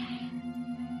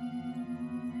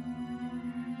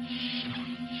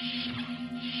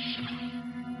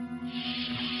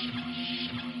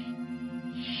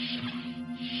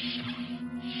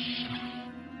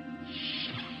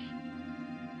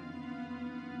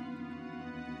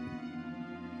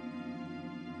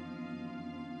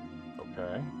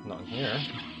 Okay, nothing here.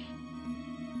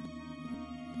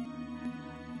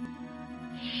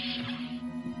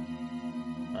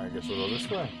 I guess we'll go this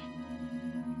way.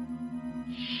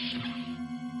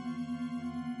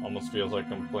 Almost feels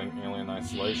like I'm playing Alien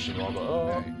Isolation with all the...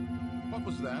 Oh! Hey, what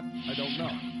was that? I don't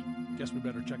know. Guess we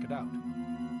better check it out.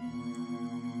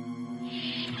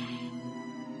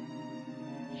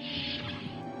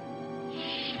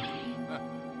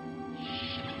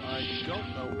 I don't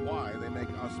know why they make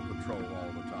us patrol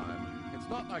all the time. It's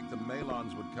not like the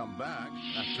Malons would come back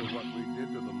after what we did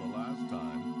to them the last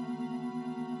time.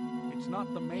 It's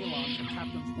not the Malons the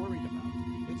captain's worried about.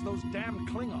 It's those damn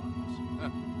Klingons.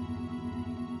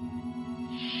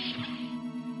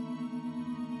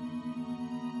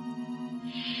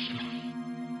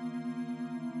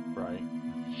 Right.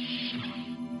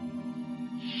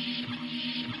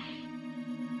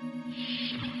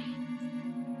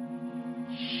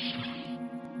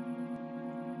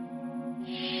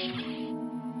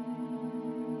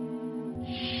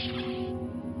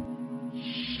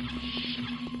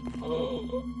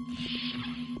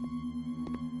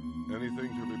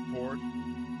 Anything to report?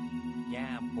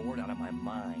 Yeah, I'm bored out of my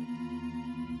mind.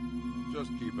 Just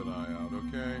keep an eye out,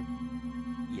 okay?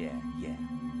 Yeah,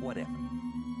 whatever.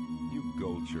 You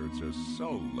gold shirts are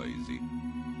so lazy.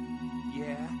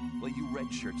 Yeah? Well, you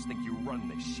red shirts think you run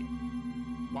this ship.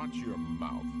 Watch your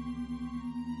mouth.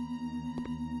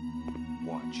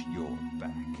 Watch your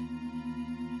back.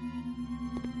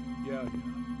 Yeah.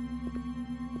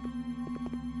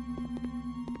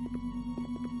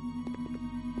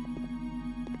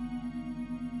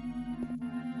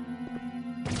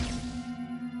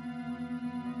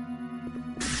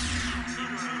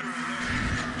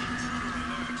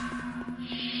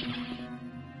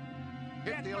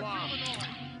 Hit the alarm.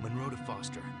 Monroe to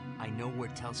Foster. I know where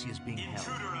Telsia is being held.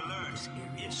 This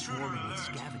area is swarming with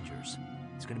scavengers.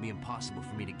 It's going to be impossible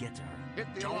for me to get to her.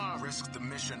 Hit the Don't alarm. risk the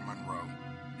mission, Monroe.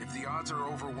 If the odds are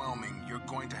overwhelming, you're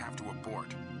going to have to abort.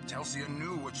 Telsia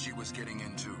knew what she was getting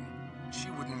into. She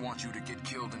wouldn't want you to get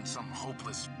killed in some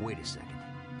hopeless... Wait a second.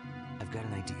 I've got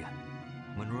an idea.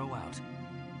 Monroe out.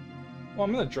 Well,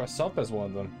 I'm gonna dress up as one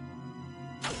of them.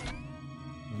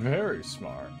 Very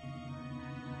smart.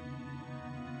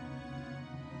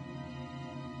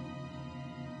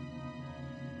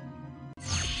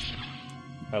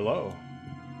 Hello.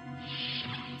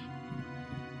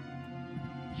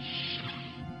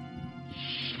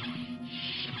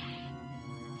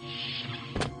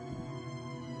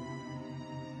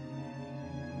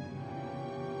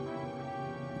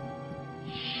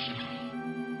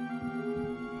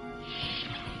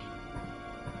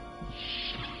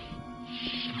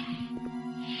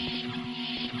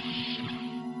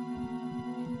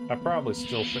 I probably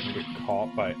still shouldn't get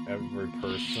caught by every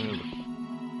person.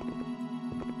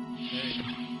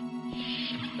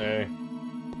 Hey.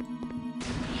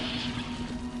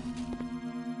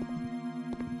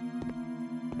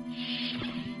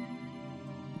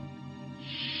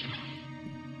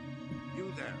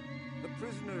 You there. The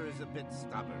prisoner is a bit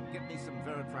stubborn. Get me some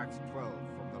Veritrax 12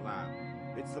 from the lab.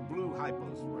 It's the blue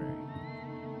hypo spray.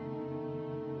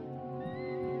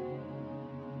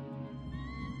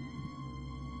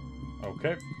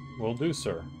 Okay, will do,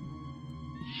 sir.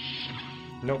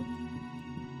 Nope.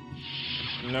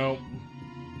 Nope.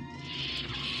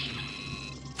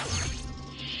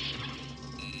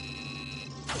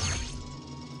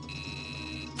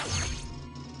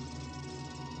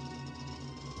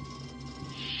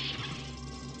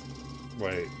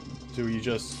 Wait, do you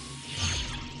just...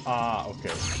 Ah,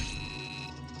 okay.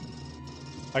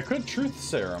 I could truth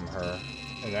serum her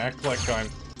and act like I'm...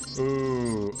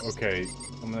 Ooh, okay.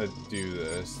 I'm gonna do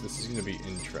this. This is gonna be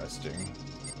interesting.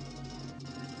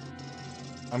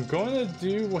 I'm going to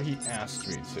do what he asked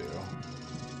me to.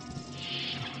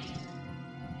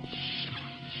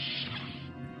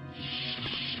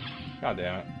 God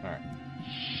damn it. Alright.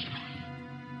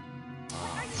 What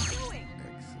are you doing?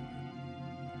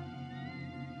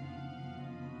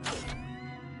 Excellent.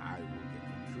 I will get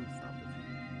the truth out of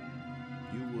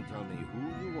you. You will tell me who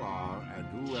you are and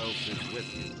who else is with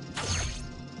you.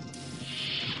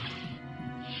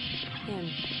 Him.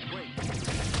 Wait.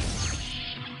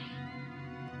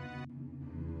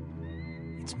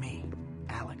 It's me,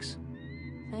 Alex.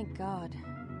 Thank God.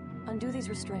 Undo these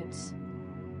restraints.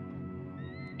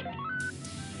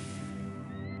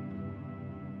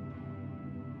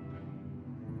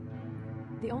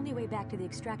 The only way back to the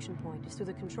extraction point is through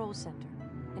the control center,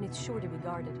 and it's sure to be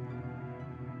guarded.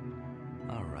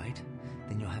 All right.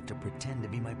 Then you'll have to pretend to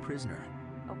be my prisoner.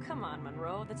 Oh, come on,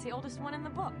 Monroe. That's the oldest one in the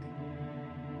book.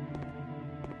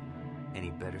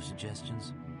 Any better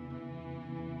suggestions?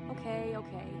 Okay,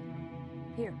 okay.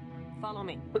 Here, follow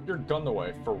me. Put your gun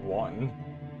away, for one.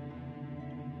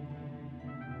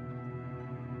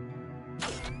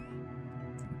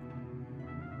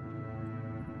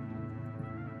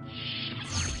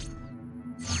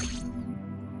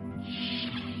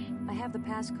 I have the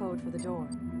passcode for the door.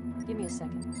 Give me a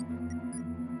second.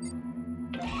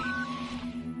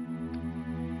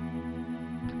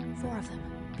 Four of them.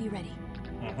 Be ready.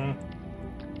 Mm-hmm.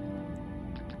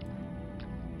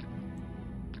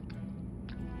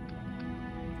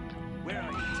 Where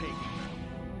are you taking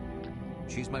her?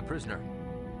 She's my prisoner.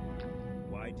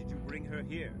 Why did you bring her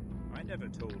here? I never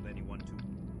told anyone to...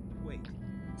 Wait.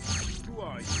 Who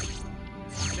are you?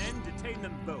 Men, detain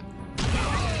them both.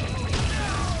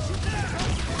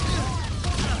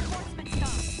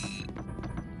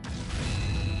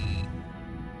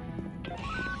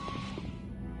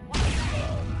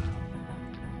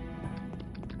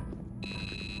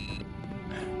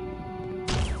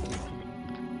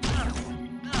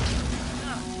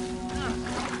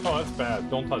 Oh, that's bad.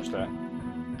 Don't touch that.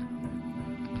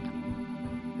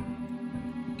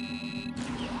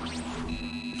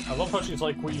 I love how she's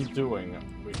like, what are you doing?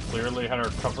 We clearly had our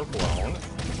cover blown.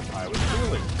 I was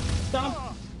clearly...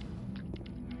 Stop!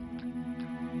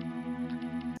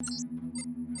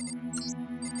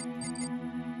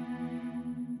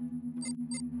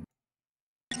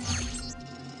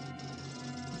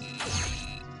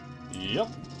 Yep,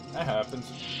 that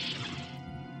happens.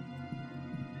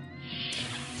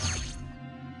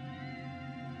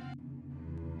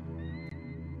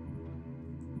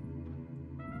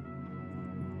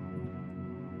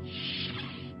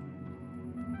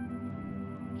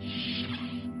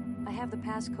 I have the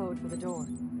passcode for the door.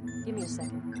 Give me a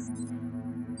second.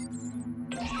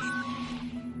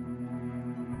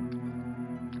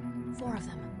 Four of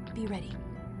them. Be ready.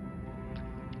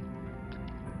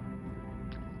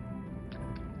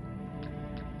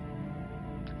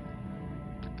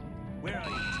 Where are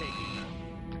you taking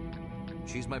her?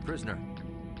 She's my prisoner.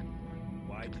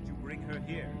 Why did you bring her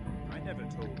here? I never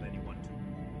told anyone to.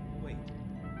 Wait.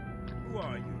 Who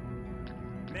are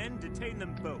you? Men, detain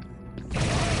them both.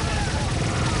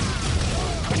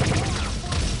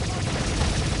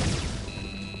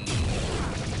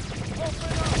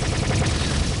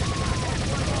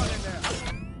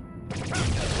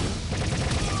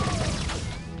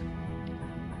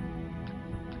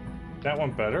 That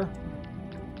one better?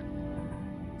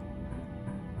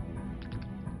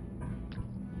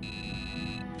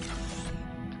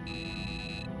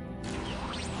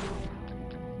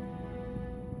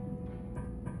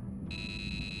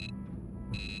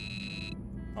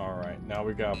 Alright, now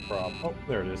we got a problem. Oh,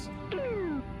 there it is.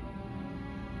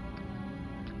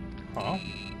 Huh?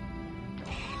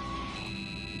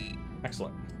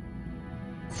 Excellent.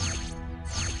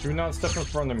 Do not step in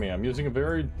front of me. I'm using a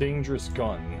very dangerous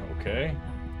gun, okay?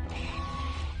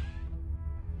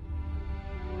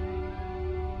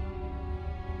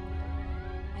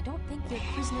 I don't think your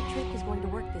prisoner trick is going to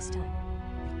work this time.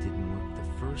 It didn't work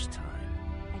the first time.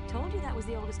 I told you that was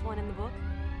the oldest one in the book.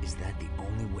 Is that the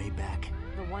only way back?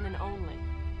 The one and only.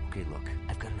 Okay, look,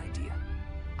 I've got an idea.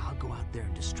 I'll go out there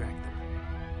and distract them.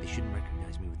 They shouldn't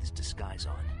recognize me with this disguise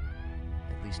on.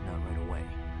 At least not right away.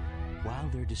 While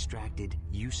they're distracted,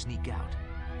 you sneak out.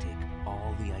 Take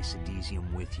all the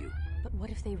isodesium with you. But what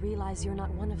if they realize you're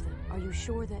not one of them? Are you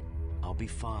sure that... I'll be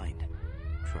fine.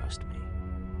 Trust me.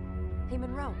 Hey,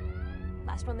 Monroe.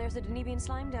 Last one there's a Denebian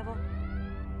slime devil.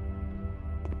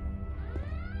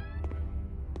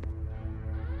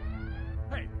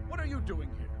 Hey, what are you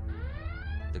doing here?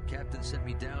 The captain sent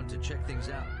me down to check things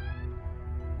out.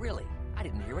 Really? I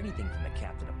didn't hear anything from the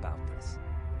captain about this.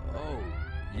 Oh,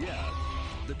 yeah.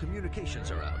 The communications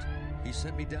are out. He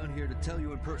sent me down here to tell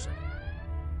you in person.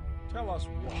 Tell us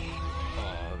what?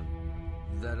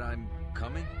 That I'm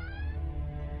coming?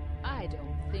 I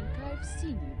don't think I've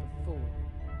seen you before.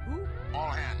 Who? All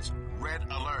hands, red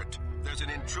alert. There's an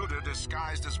intruder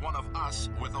disguised as one of us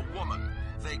with a woman.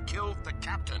 They killed the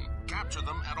captain. Capture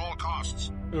them at all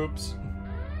costs. Oops.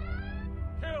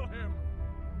 Kill him!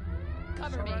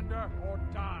 Cover me. Surrender or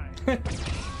die.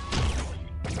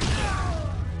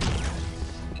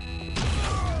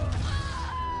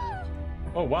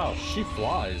 Oh wow, she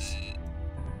flies.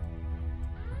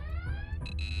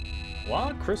 A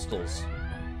lot of crystals.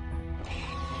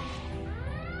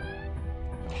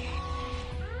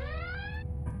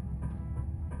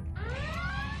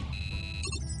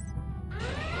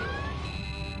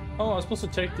 Oh, I was supposed to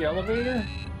take the elevator?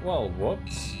 Well,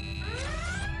 whoops.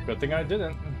 Good thing I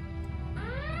didn't.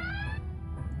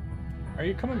 Are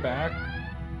you coming back?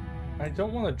 I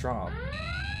don't want to drop.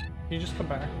 Can you just come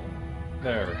back?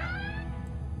 There.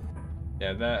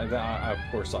 Yeah, that of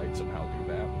course I somehow do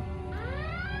that.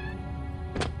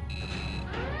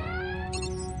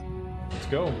 Let's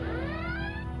go.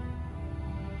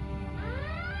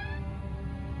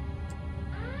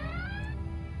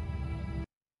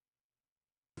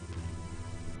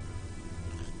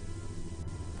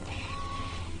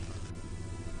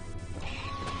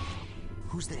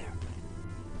 Who's there?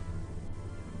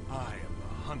 I am the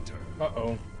hunter.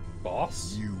 Uh-oh.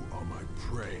 Boss? You are my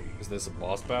prey. Is this a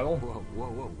boss battle? Whoa,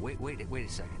 whoa, whoa. Wait a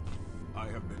second. I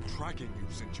have been tracking you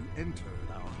since you entered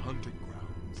our hunting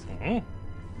grounds.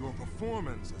 Mm-hmm. Your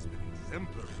performance has been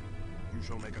exemplary. You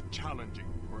shall make a challenging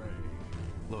prey.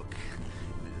 Look,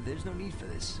 there's no need for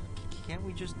this. Can't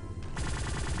we just...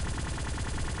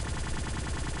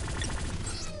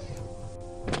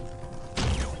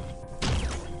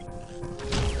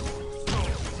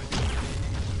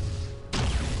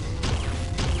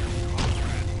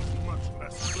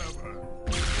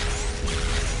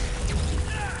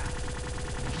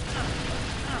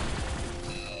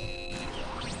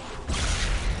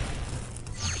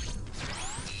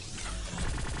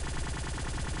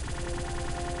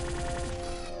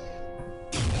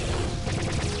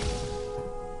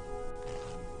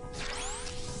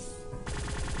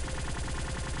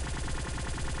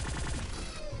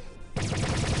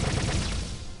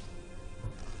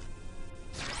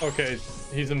 Okay,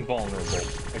 he's invulnerable.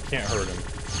 I can't hurt him.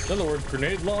 In other words,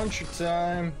 grenade launcher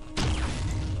time.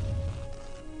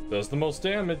 Does the most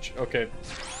damage. Okay,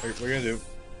 what are we gonna do?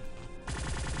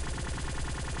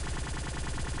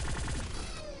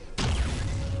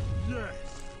 Yes,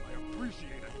 I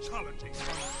appreciate a challenging.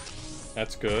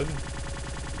 That's good.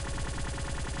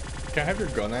 Can I have your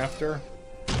gun after?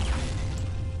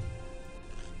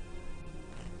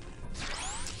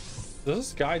 Does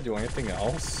this guy do anything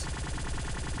else?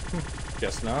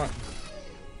 Guess not.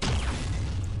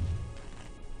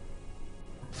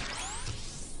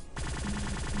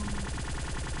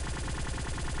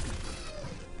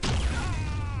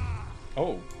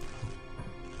 Oh.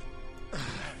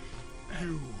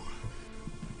 You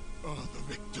are the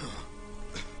victor.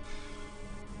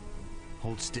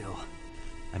 Hold still.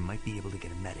 I might be able to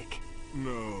get a medic.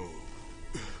 No.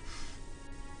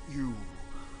 You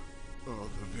are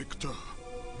the victor.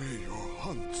 May your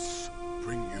hunts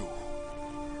bring you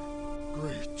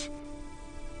great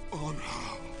honor.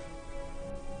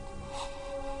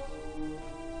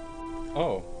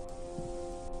 Oh.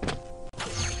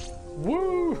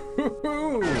 Woo!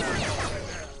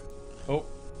 Oh.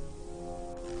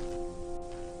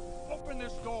 Open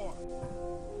this door.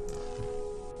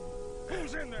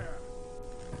 Who's in there?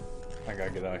 I gotta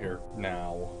get out of here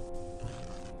now.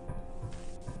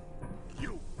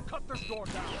 You cut this door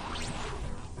down.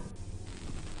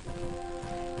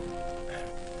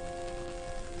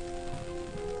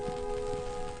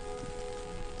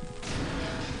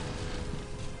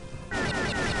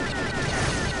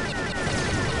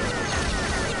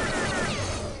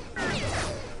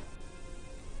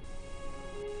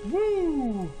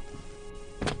 Woo!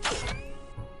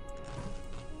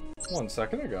 1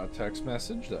 second, I got a text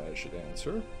message that I should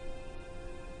answer.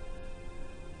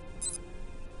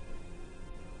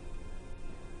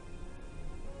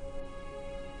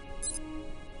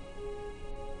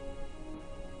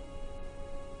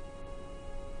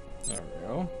 There we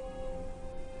go.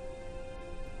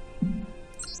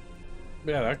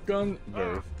 Yeah, that gun,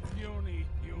 very... Puny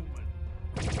human.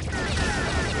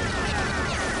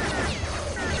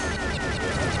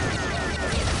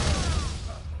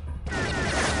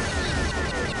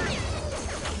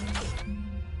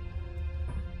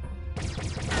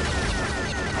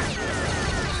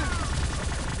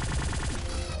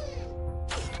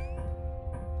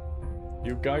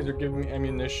 You guys are giving me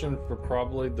ammunition for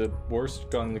probably the worst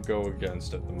gun to go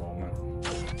against at the moment.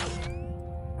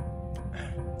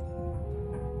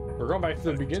 We're going back to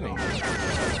the beginning.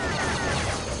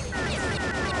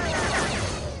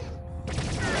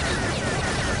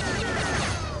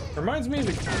 Reminds me of a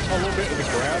little bit of the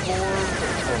grab orb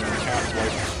from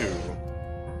Half-Life 2.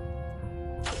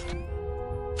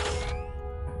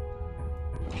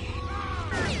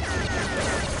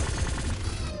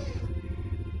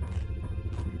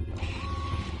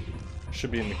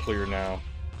 Should be in the clear now.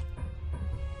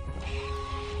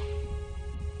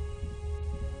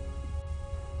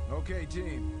 Okay,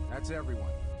 team, that's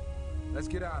everyone. Let's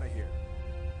get out of here.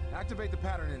 Activate the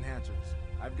pattern enhancers.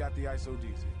 I've got the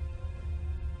isodesium.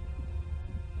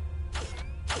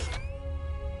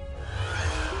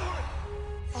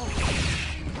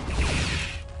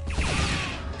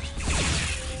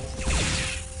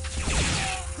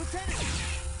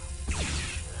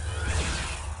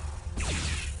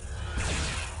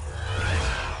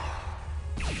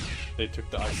 They took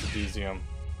the isodesium.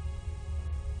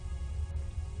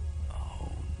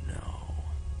 Oh no.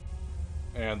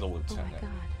 And the lieutenant. Oh my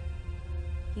god.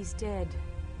 He's dead.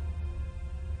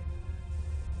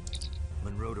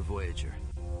 Monroe to Voyager.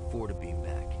 4 to beam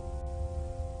back.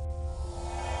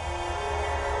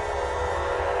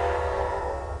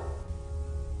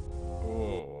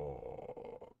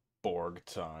 Oh, Borg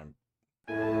time.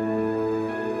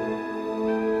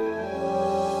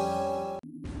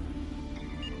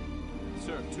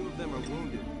 Sir, 2 of them are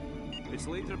wounded. It's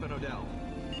Lathrop and Odell.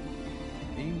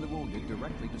 Beam the wounded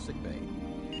directly to sickbay.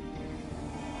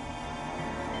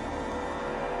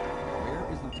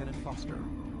 Where is Lieutenant Foster?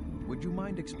 Would you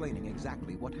mind explaining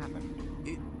exactly what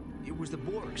happened? It was the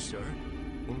Borg, sir.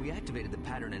 When we activated the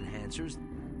pattern enhancers,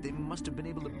 they must have been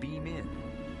able to beam in.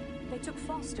 They took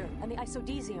Foster and the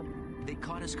isodesium. They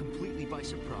caught us completely by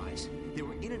surprise. They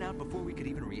were in and out before we could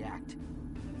even react.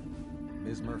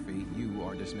 Ms. Murphy, you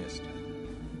are dismissed.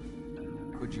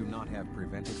 Could you not have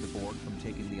prevented the Borg from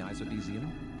taking the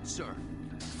isodesium? Sir,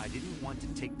 I didn't want to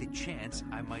take the chance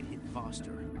I might hit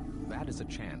Foster. That is a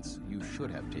chance you should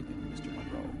have taken, Mr.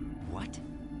 Monroe. What?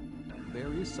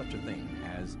 There is such a thing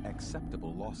as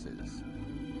acceptable losses.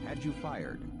 Had you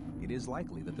fired, it is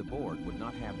likely that the Borg would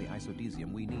not have the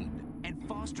isodesium we need. And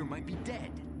Foster might be dead.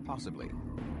 Possibly.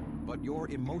 but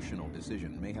your emotional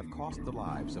decision may have cost the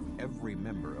lives of every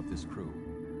member of this crew.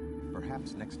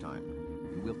 Perhaps next time,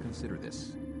 you will consider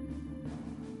this.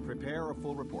 Prepare a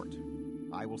full report.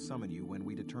 I will summon you when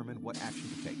we determine what action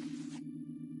to take.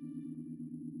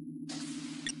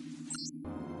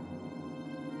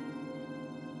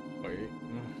 Wait.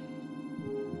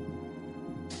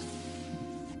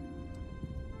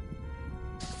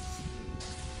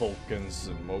 Vulcans,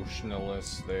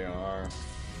 emotionalists, they are.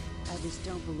 I just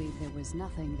don't believe there was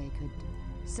nothing they could...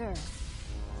 Sir,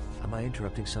 Am I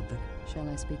interrupting something? shall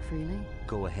I speak freely?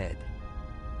 Go ahead.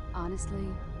 Honestly,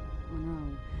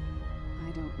 Monroe,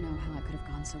 I don't know how it could have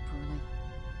gone so poorly.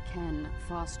 Ken,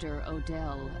 Foster,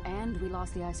 Odell, and we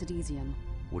lost the isodesium.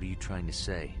 What are you trying to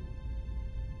say?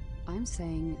 I'm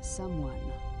saying someone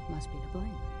must be to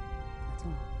blame. That's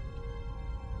all.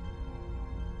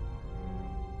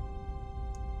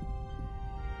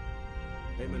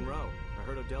 Hey, Monroe. I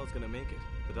heard Odell's gonna make it.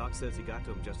 The doc says he got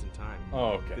to him just in time.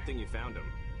 Oh, okay. Good thing you found him.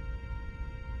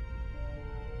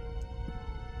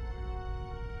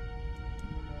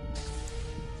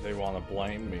 They want to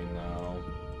blame me now.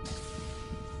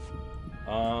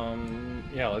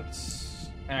 Yeah, let's...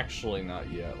 Actually,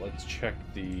 not yet. Let's check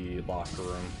the locker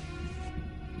room.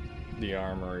 The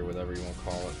armory, whatever you want to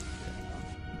call it.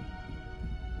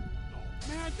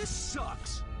 Man, this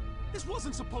sucks. This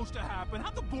wasn't supposed to happen.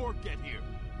 How'd the Borg get here?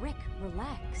 Rick,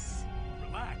 relax.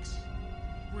 Relax.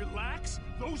 Relax?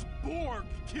 Those Borg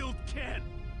killed Ken.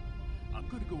 I'm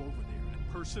gonna go over there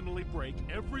and personally break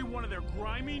every one of their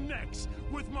grimy necks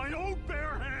with my own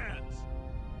bare hands.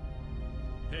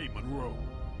 Hey, Monroe.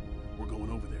 We're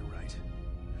going over there, right?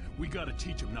 We gotta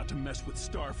teach them not to mess with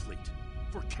Starfleet.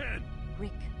 For Ken.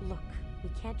 Rick, look. We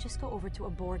can't just go over to a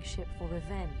Borg ship for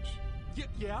revenge.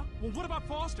 Yeah? Well, what about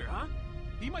Foster, huh?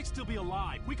 He might still be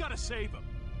alive. We gotta save him.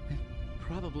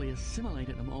 Probably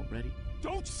assimilated him already.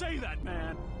 Don't say that,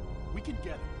 man! We can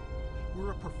get him.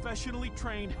 We're a professionally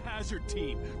trained hazard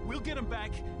team. We'll get him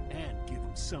back and give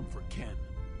him some for Ken.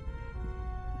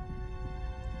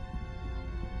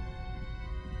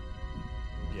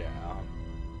 Yeah.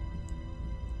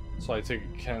 So I take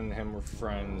it Ken and him were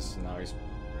friends. Now he's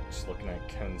just looking at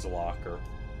Ken's locker.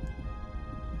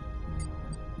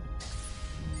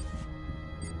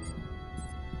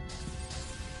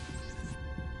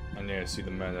 I need to see the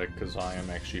medic because I am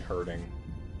actually hurting.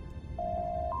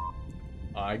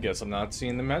 I guess I'm not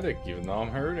seeing the medic even though I'm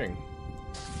hurting.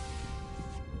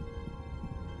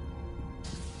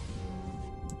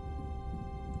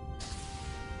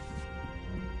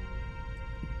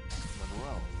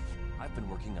 Monroe, I've been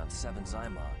working on 7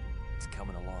 Zymod. It's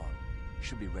coming along.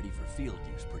 Should be ready for field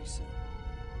use pretty soon.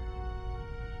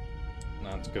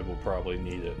 That's good, we'll probably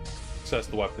need it. So that's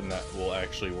the weapon that will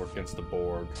actually work against the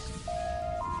Borg.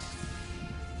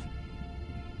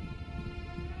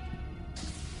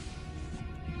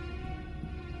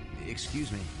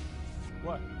 Excuse me.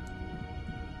 What?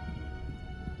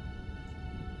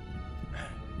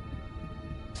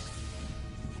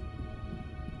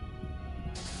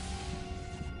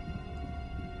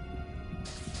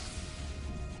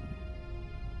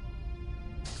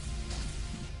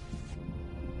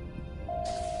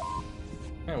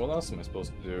 Hey, what else am I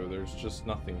supposed to do? There's just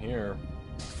nothing here.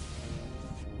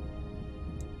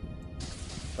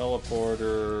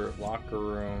 Teleporter, locker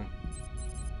room.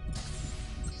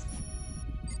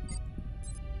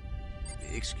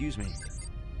 Excuse me.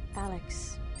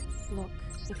 Alex, look,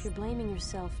 if you're blaming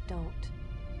yourself, don't.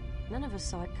 None of us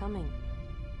saw it coming.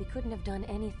 We couldn't have done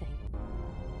anything.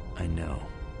 I know.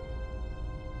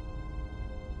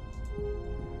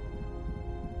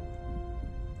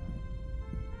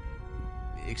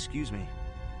 Excuse me.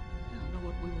 I don't know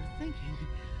what we were thinking.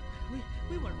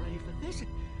 We weren't ready for this.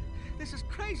 This is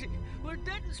crazy. We're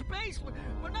dead in space.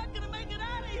 We're not gonna make it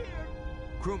out of here.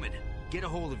 Crewman, get a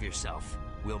hold of yourself.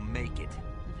 We'll make it.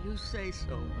 If you say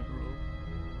so, Monroe.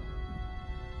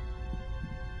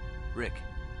 Rick.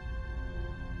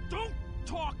 Don't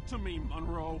talk to me,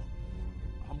 Monroe.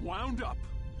 I'm wound up.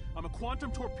 I'm a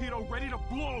quantum torpedo ready to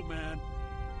blow, man.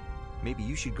 Maybe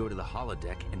you should go to the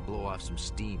holodeck and blow off some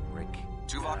steam, Rick.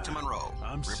 Tuvok to Monroe.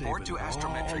 Report to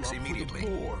astrometrics immediately.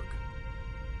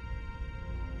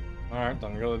 Alright, I'm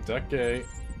gonna go to deck 8.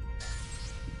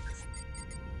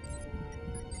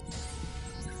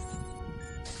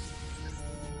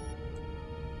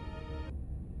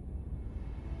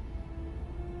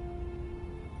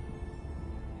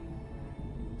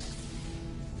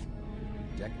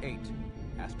 Deck 8,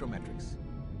 astrometrics.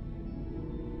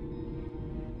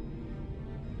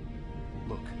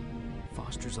 Look,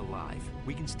 Foster's alive.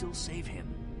 We can still save him.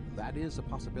 That is a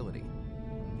possibility.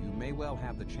 You may well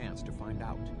have the chance to find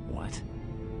out. What?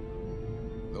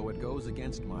 Though it goes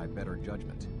against my better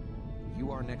judgment, you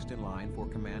are next in line for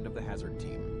command of the hazard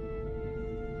team.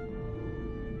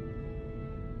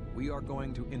 We are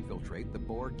going to infiltrate the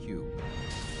Borg Cube.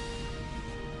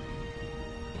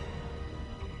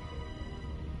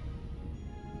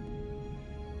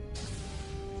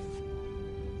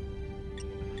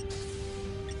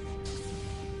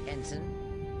 Ensign?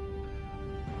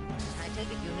 I take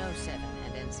it you know Seven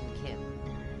and Ensign Kim.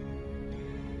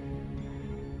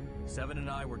 Seven and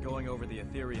I were going over the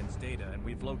Ethereans' data, and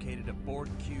we've located a Borg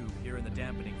Cube here in the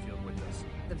dampening field with us.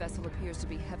 The vessel appears to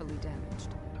be heavily damaged.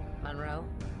 Monroe,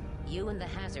 you and the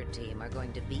hazard team are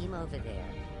going to beam over there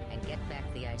and get back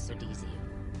the isodesium.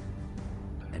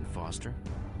 And Foster?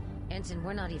 Ensign,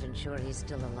 we're not even sure he's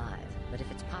still alive, but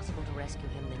if it's possible to rescue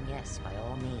him, then yes, by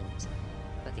all means.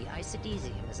 But the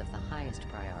isodesium is of the highest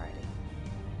priority.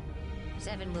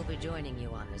 Seven will be joining you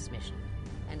on this mission.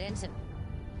 And Ensign,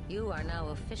 you are now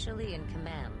officially in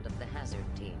command of the hazard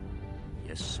team.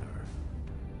 Yes, sir.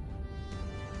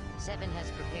 Seven has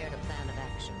prepared a plan of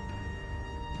action.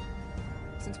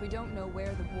 Since we don't know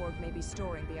where the Borg may be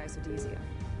storing the isodesium,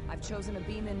 I've chosen a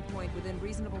beam-in point within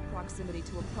reasonable proximity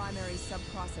to a primary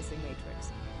sub-processing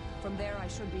matrix. From there, I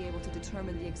should be able to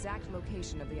determine the exact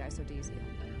location of the isodesium.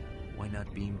 Why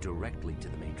not beam directly to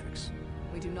the Matrix?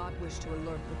 We do not wish to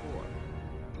alert the Borg.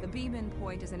 The beam-in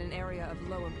point is in an area of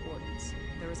low importance.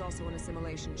 There is also an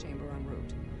assimilation chamber en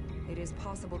route. It is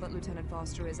possible that Lieutenant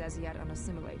Foster is as yet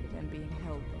unassimilated and being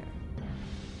held there.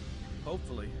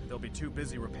 Hopefully, they'll be too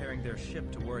busy repairing their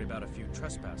ship to worry about a few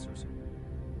trespassers.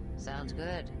 Sounds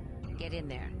good. Get in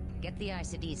there, get the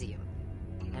isodesium,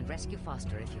 and rescue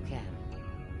Foster if you can.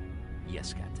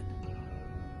 Yes, Captain.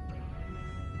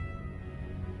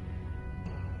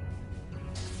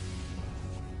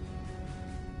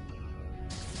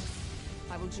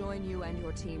 I will join you and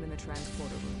your team in the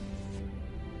transporter room.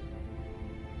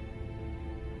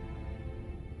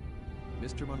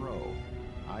 Mr. Monroe,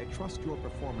 I trust your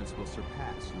performance will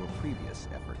surpass your previous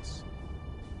efforts.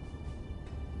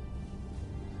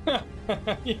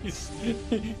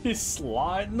 he's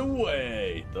sliding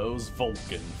away, those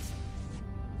Vulcans.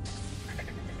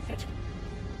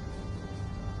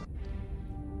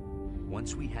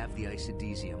 Once we have the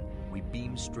isodesium, we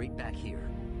beam straight back here.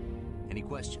 Any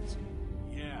questions?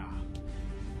 Yeah.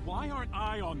 Why aren't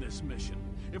I on this mission?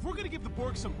 If we're gonna give the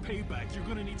Borg some payback, you're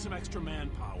gonna need some extra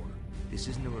manpower. This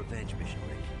isn't a revenge mission,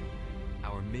 Rick.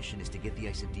 Our mission is to get the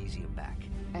isodesium back.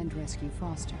 And rescue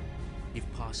Foster.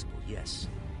 If possible, yes.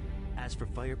 As for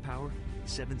firepower,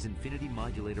 Seven's Infinity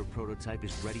Modulator prototype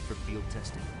is ready for field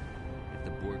testing. If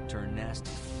the Borg turn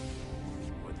nasty,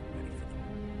 we're more than ready for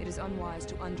them. It is unwise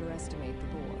to underestimate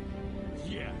the Borg.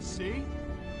 Yeah, see?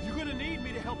 You're gonna need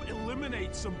me to help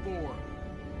eliminate some Borg.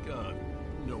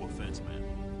 No offense, man.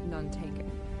 None taken.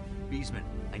 Beesman,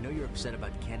 I know you're upset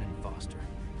about Ken and Foster,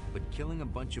 but killing a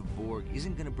bunch of Borg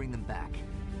isn't gonna bring them back.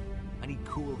 I need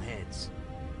cool heads.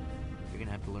 You're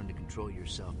gonna have to learn to control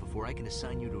yourself before I can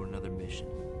assign you to another mission.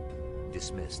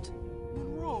 Dismissed.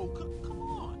 Monroe, come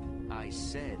on. I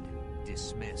said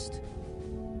dismissed.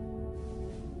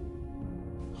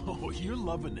 Oh, you're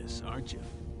loving this, aren't you?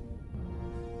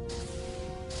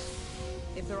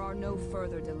 If there are no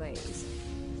further delays...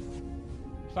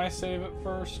 Can I save it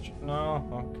first?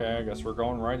 No? Okay, I guess we're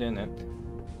going right in it.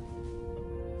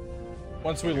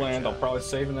 Once we land, I'll probably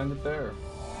save and end it there.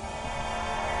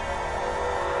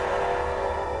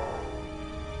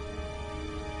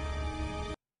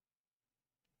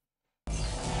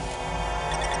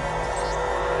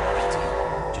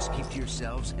 Just keep to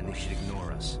yourselves and they should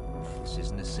ignore us. This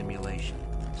isn't a simulation,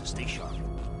 so stay sharp.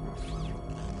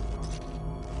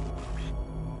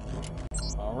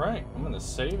 Alright, I'm gonna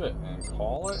save it and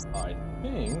call it. I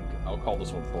think I'll call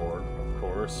this one Borg, of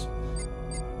course.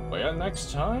 But yeah,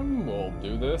 next time we'll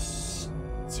do this,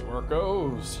 see where it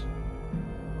goes.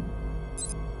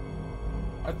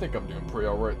 I think I'm doing pretty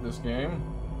alright in this game.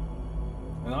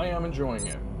 And I am enjoying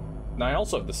it. Now I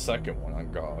also have the second one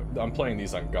on GOG. I'm playing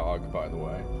these on GOG, by the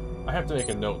way. I have to make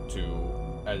a note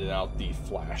to edit out the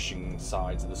flashing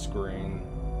sides of the screen.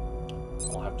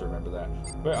 I'll have to remember that.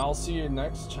 But I'll see you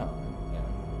next time.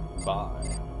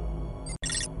 Bye.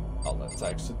 Oh, let's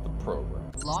exit the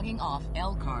program. Logging off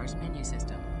LCAR's menu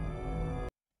system.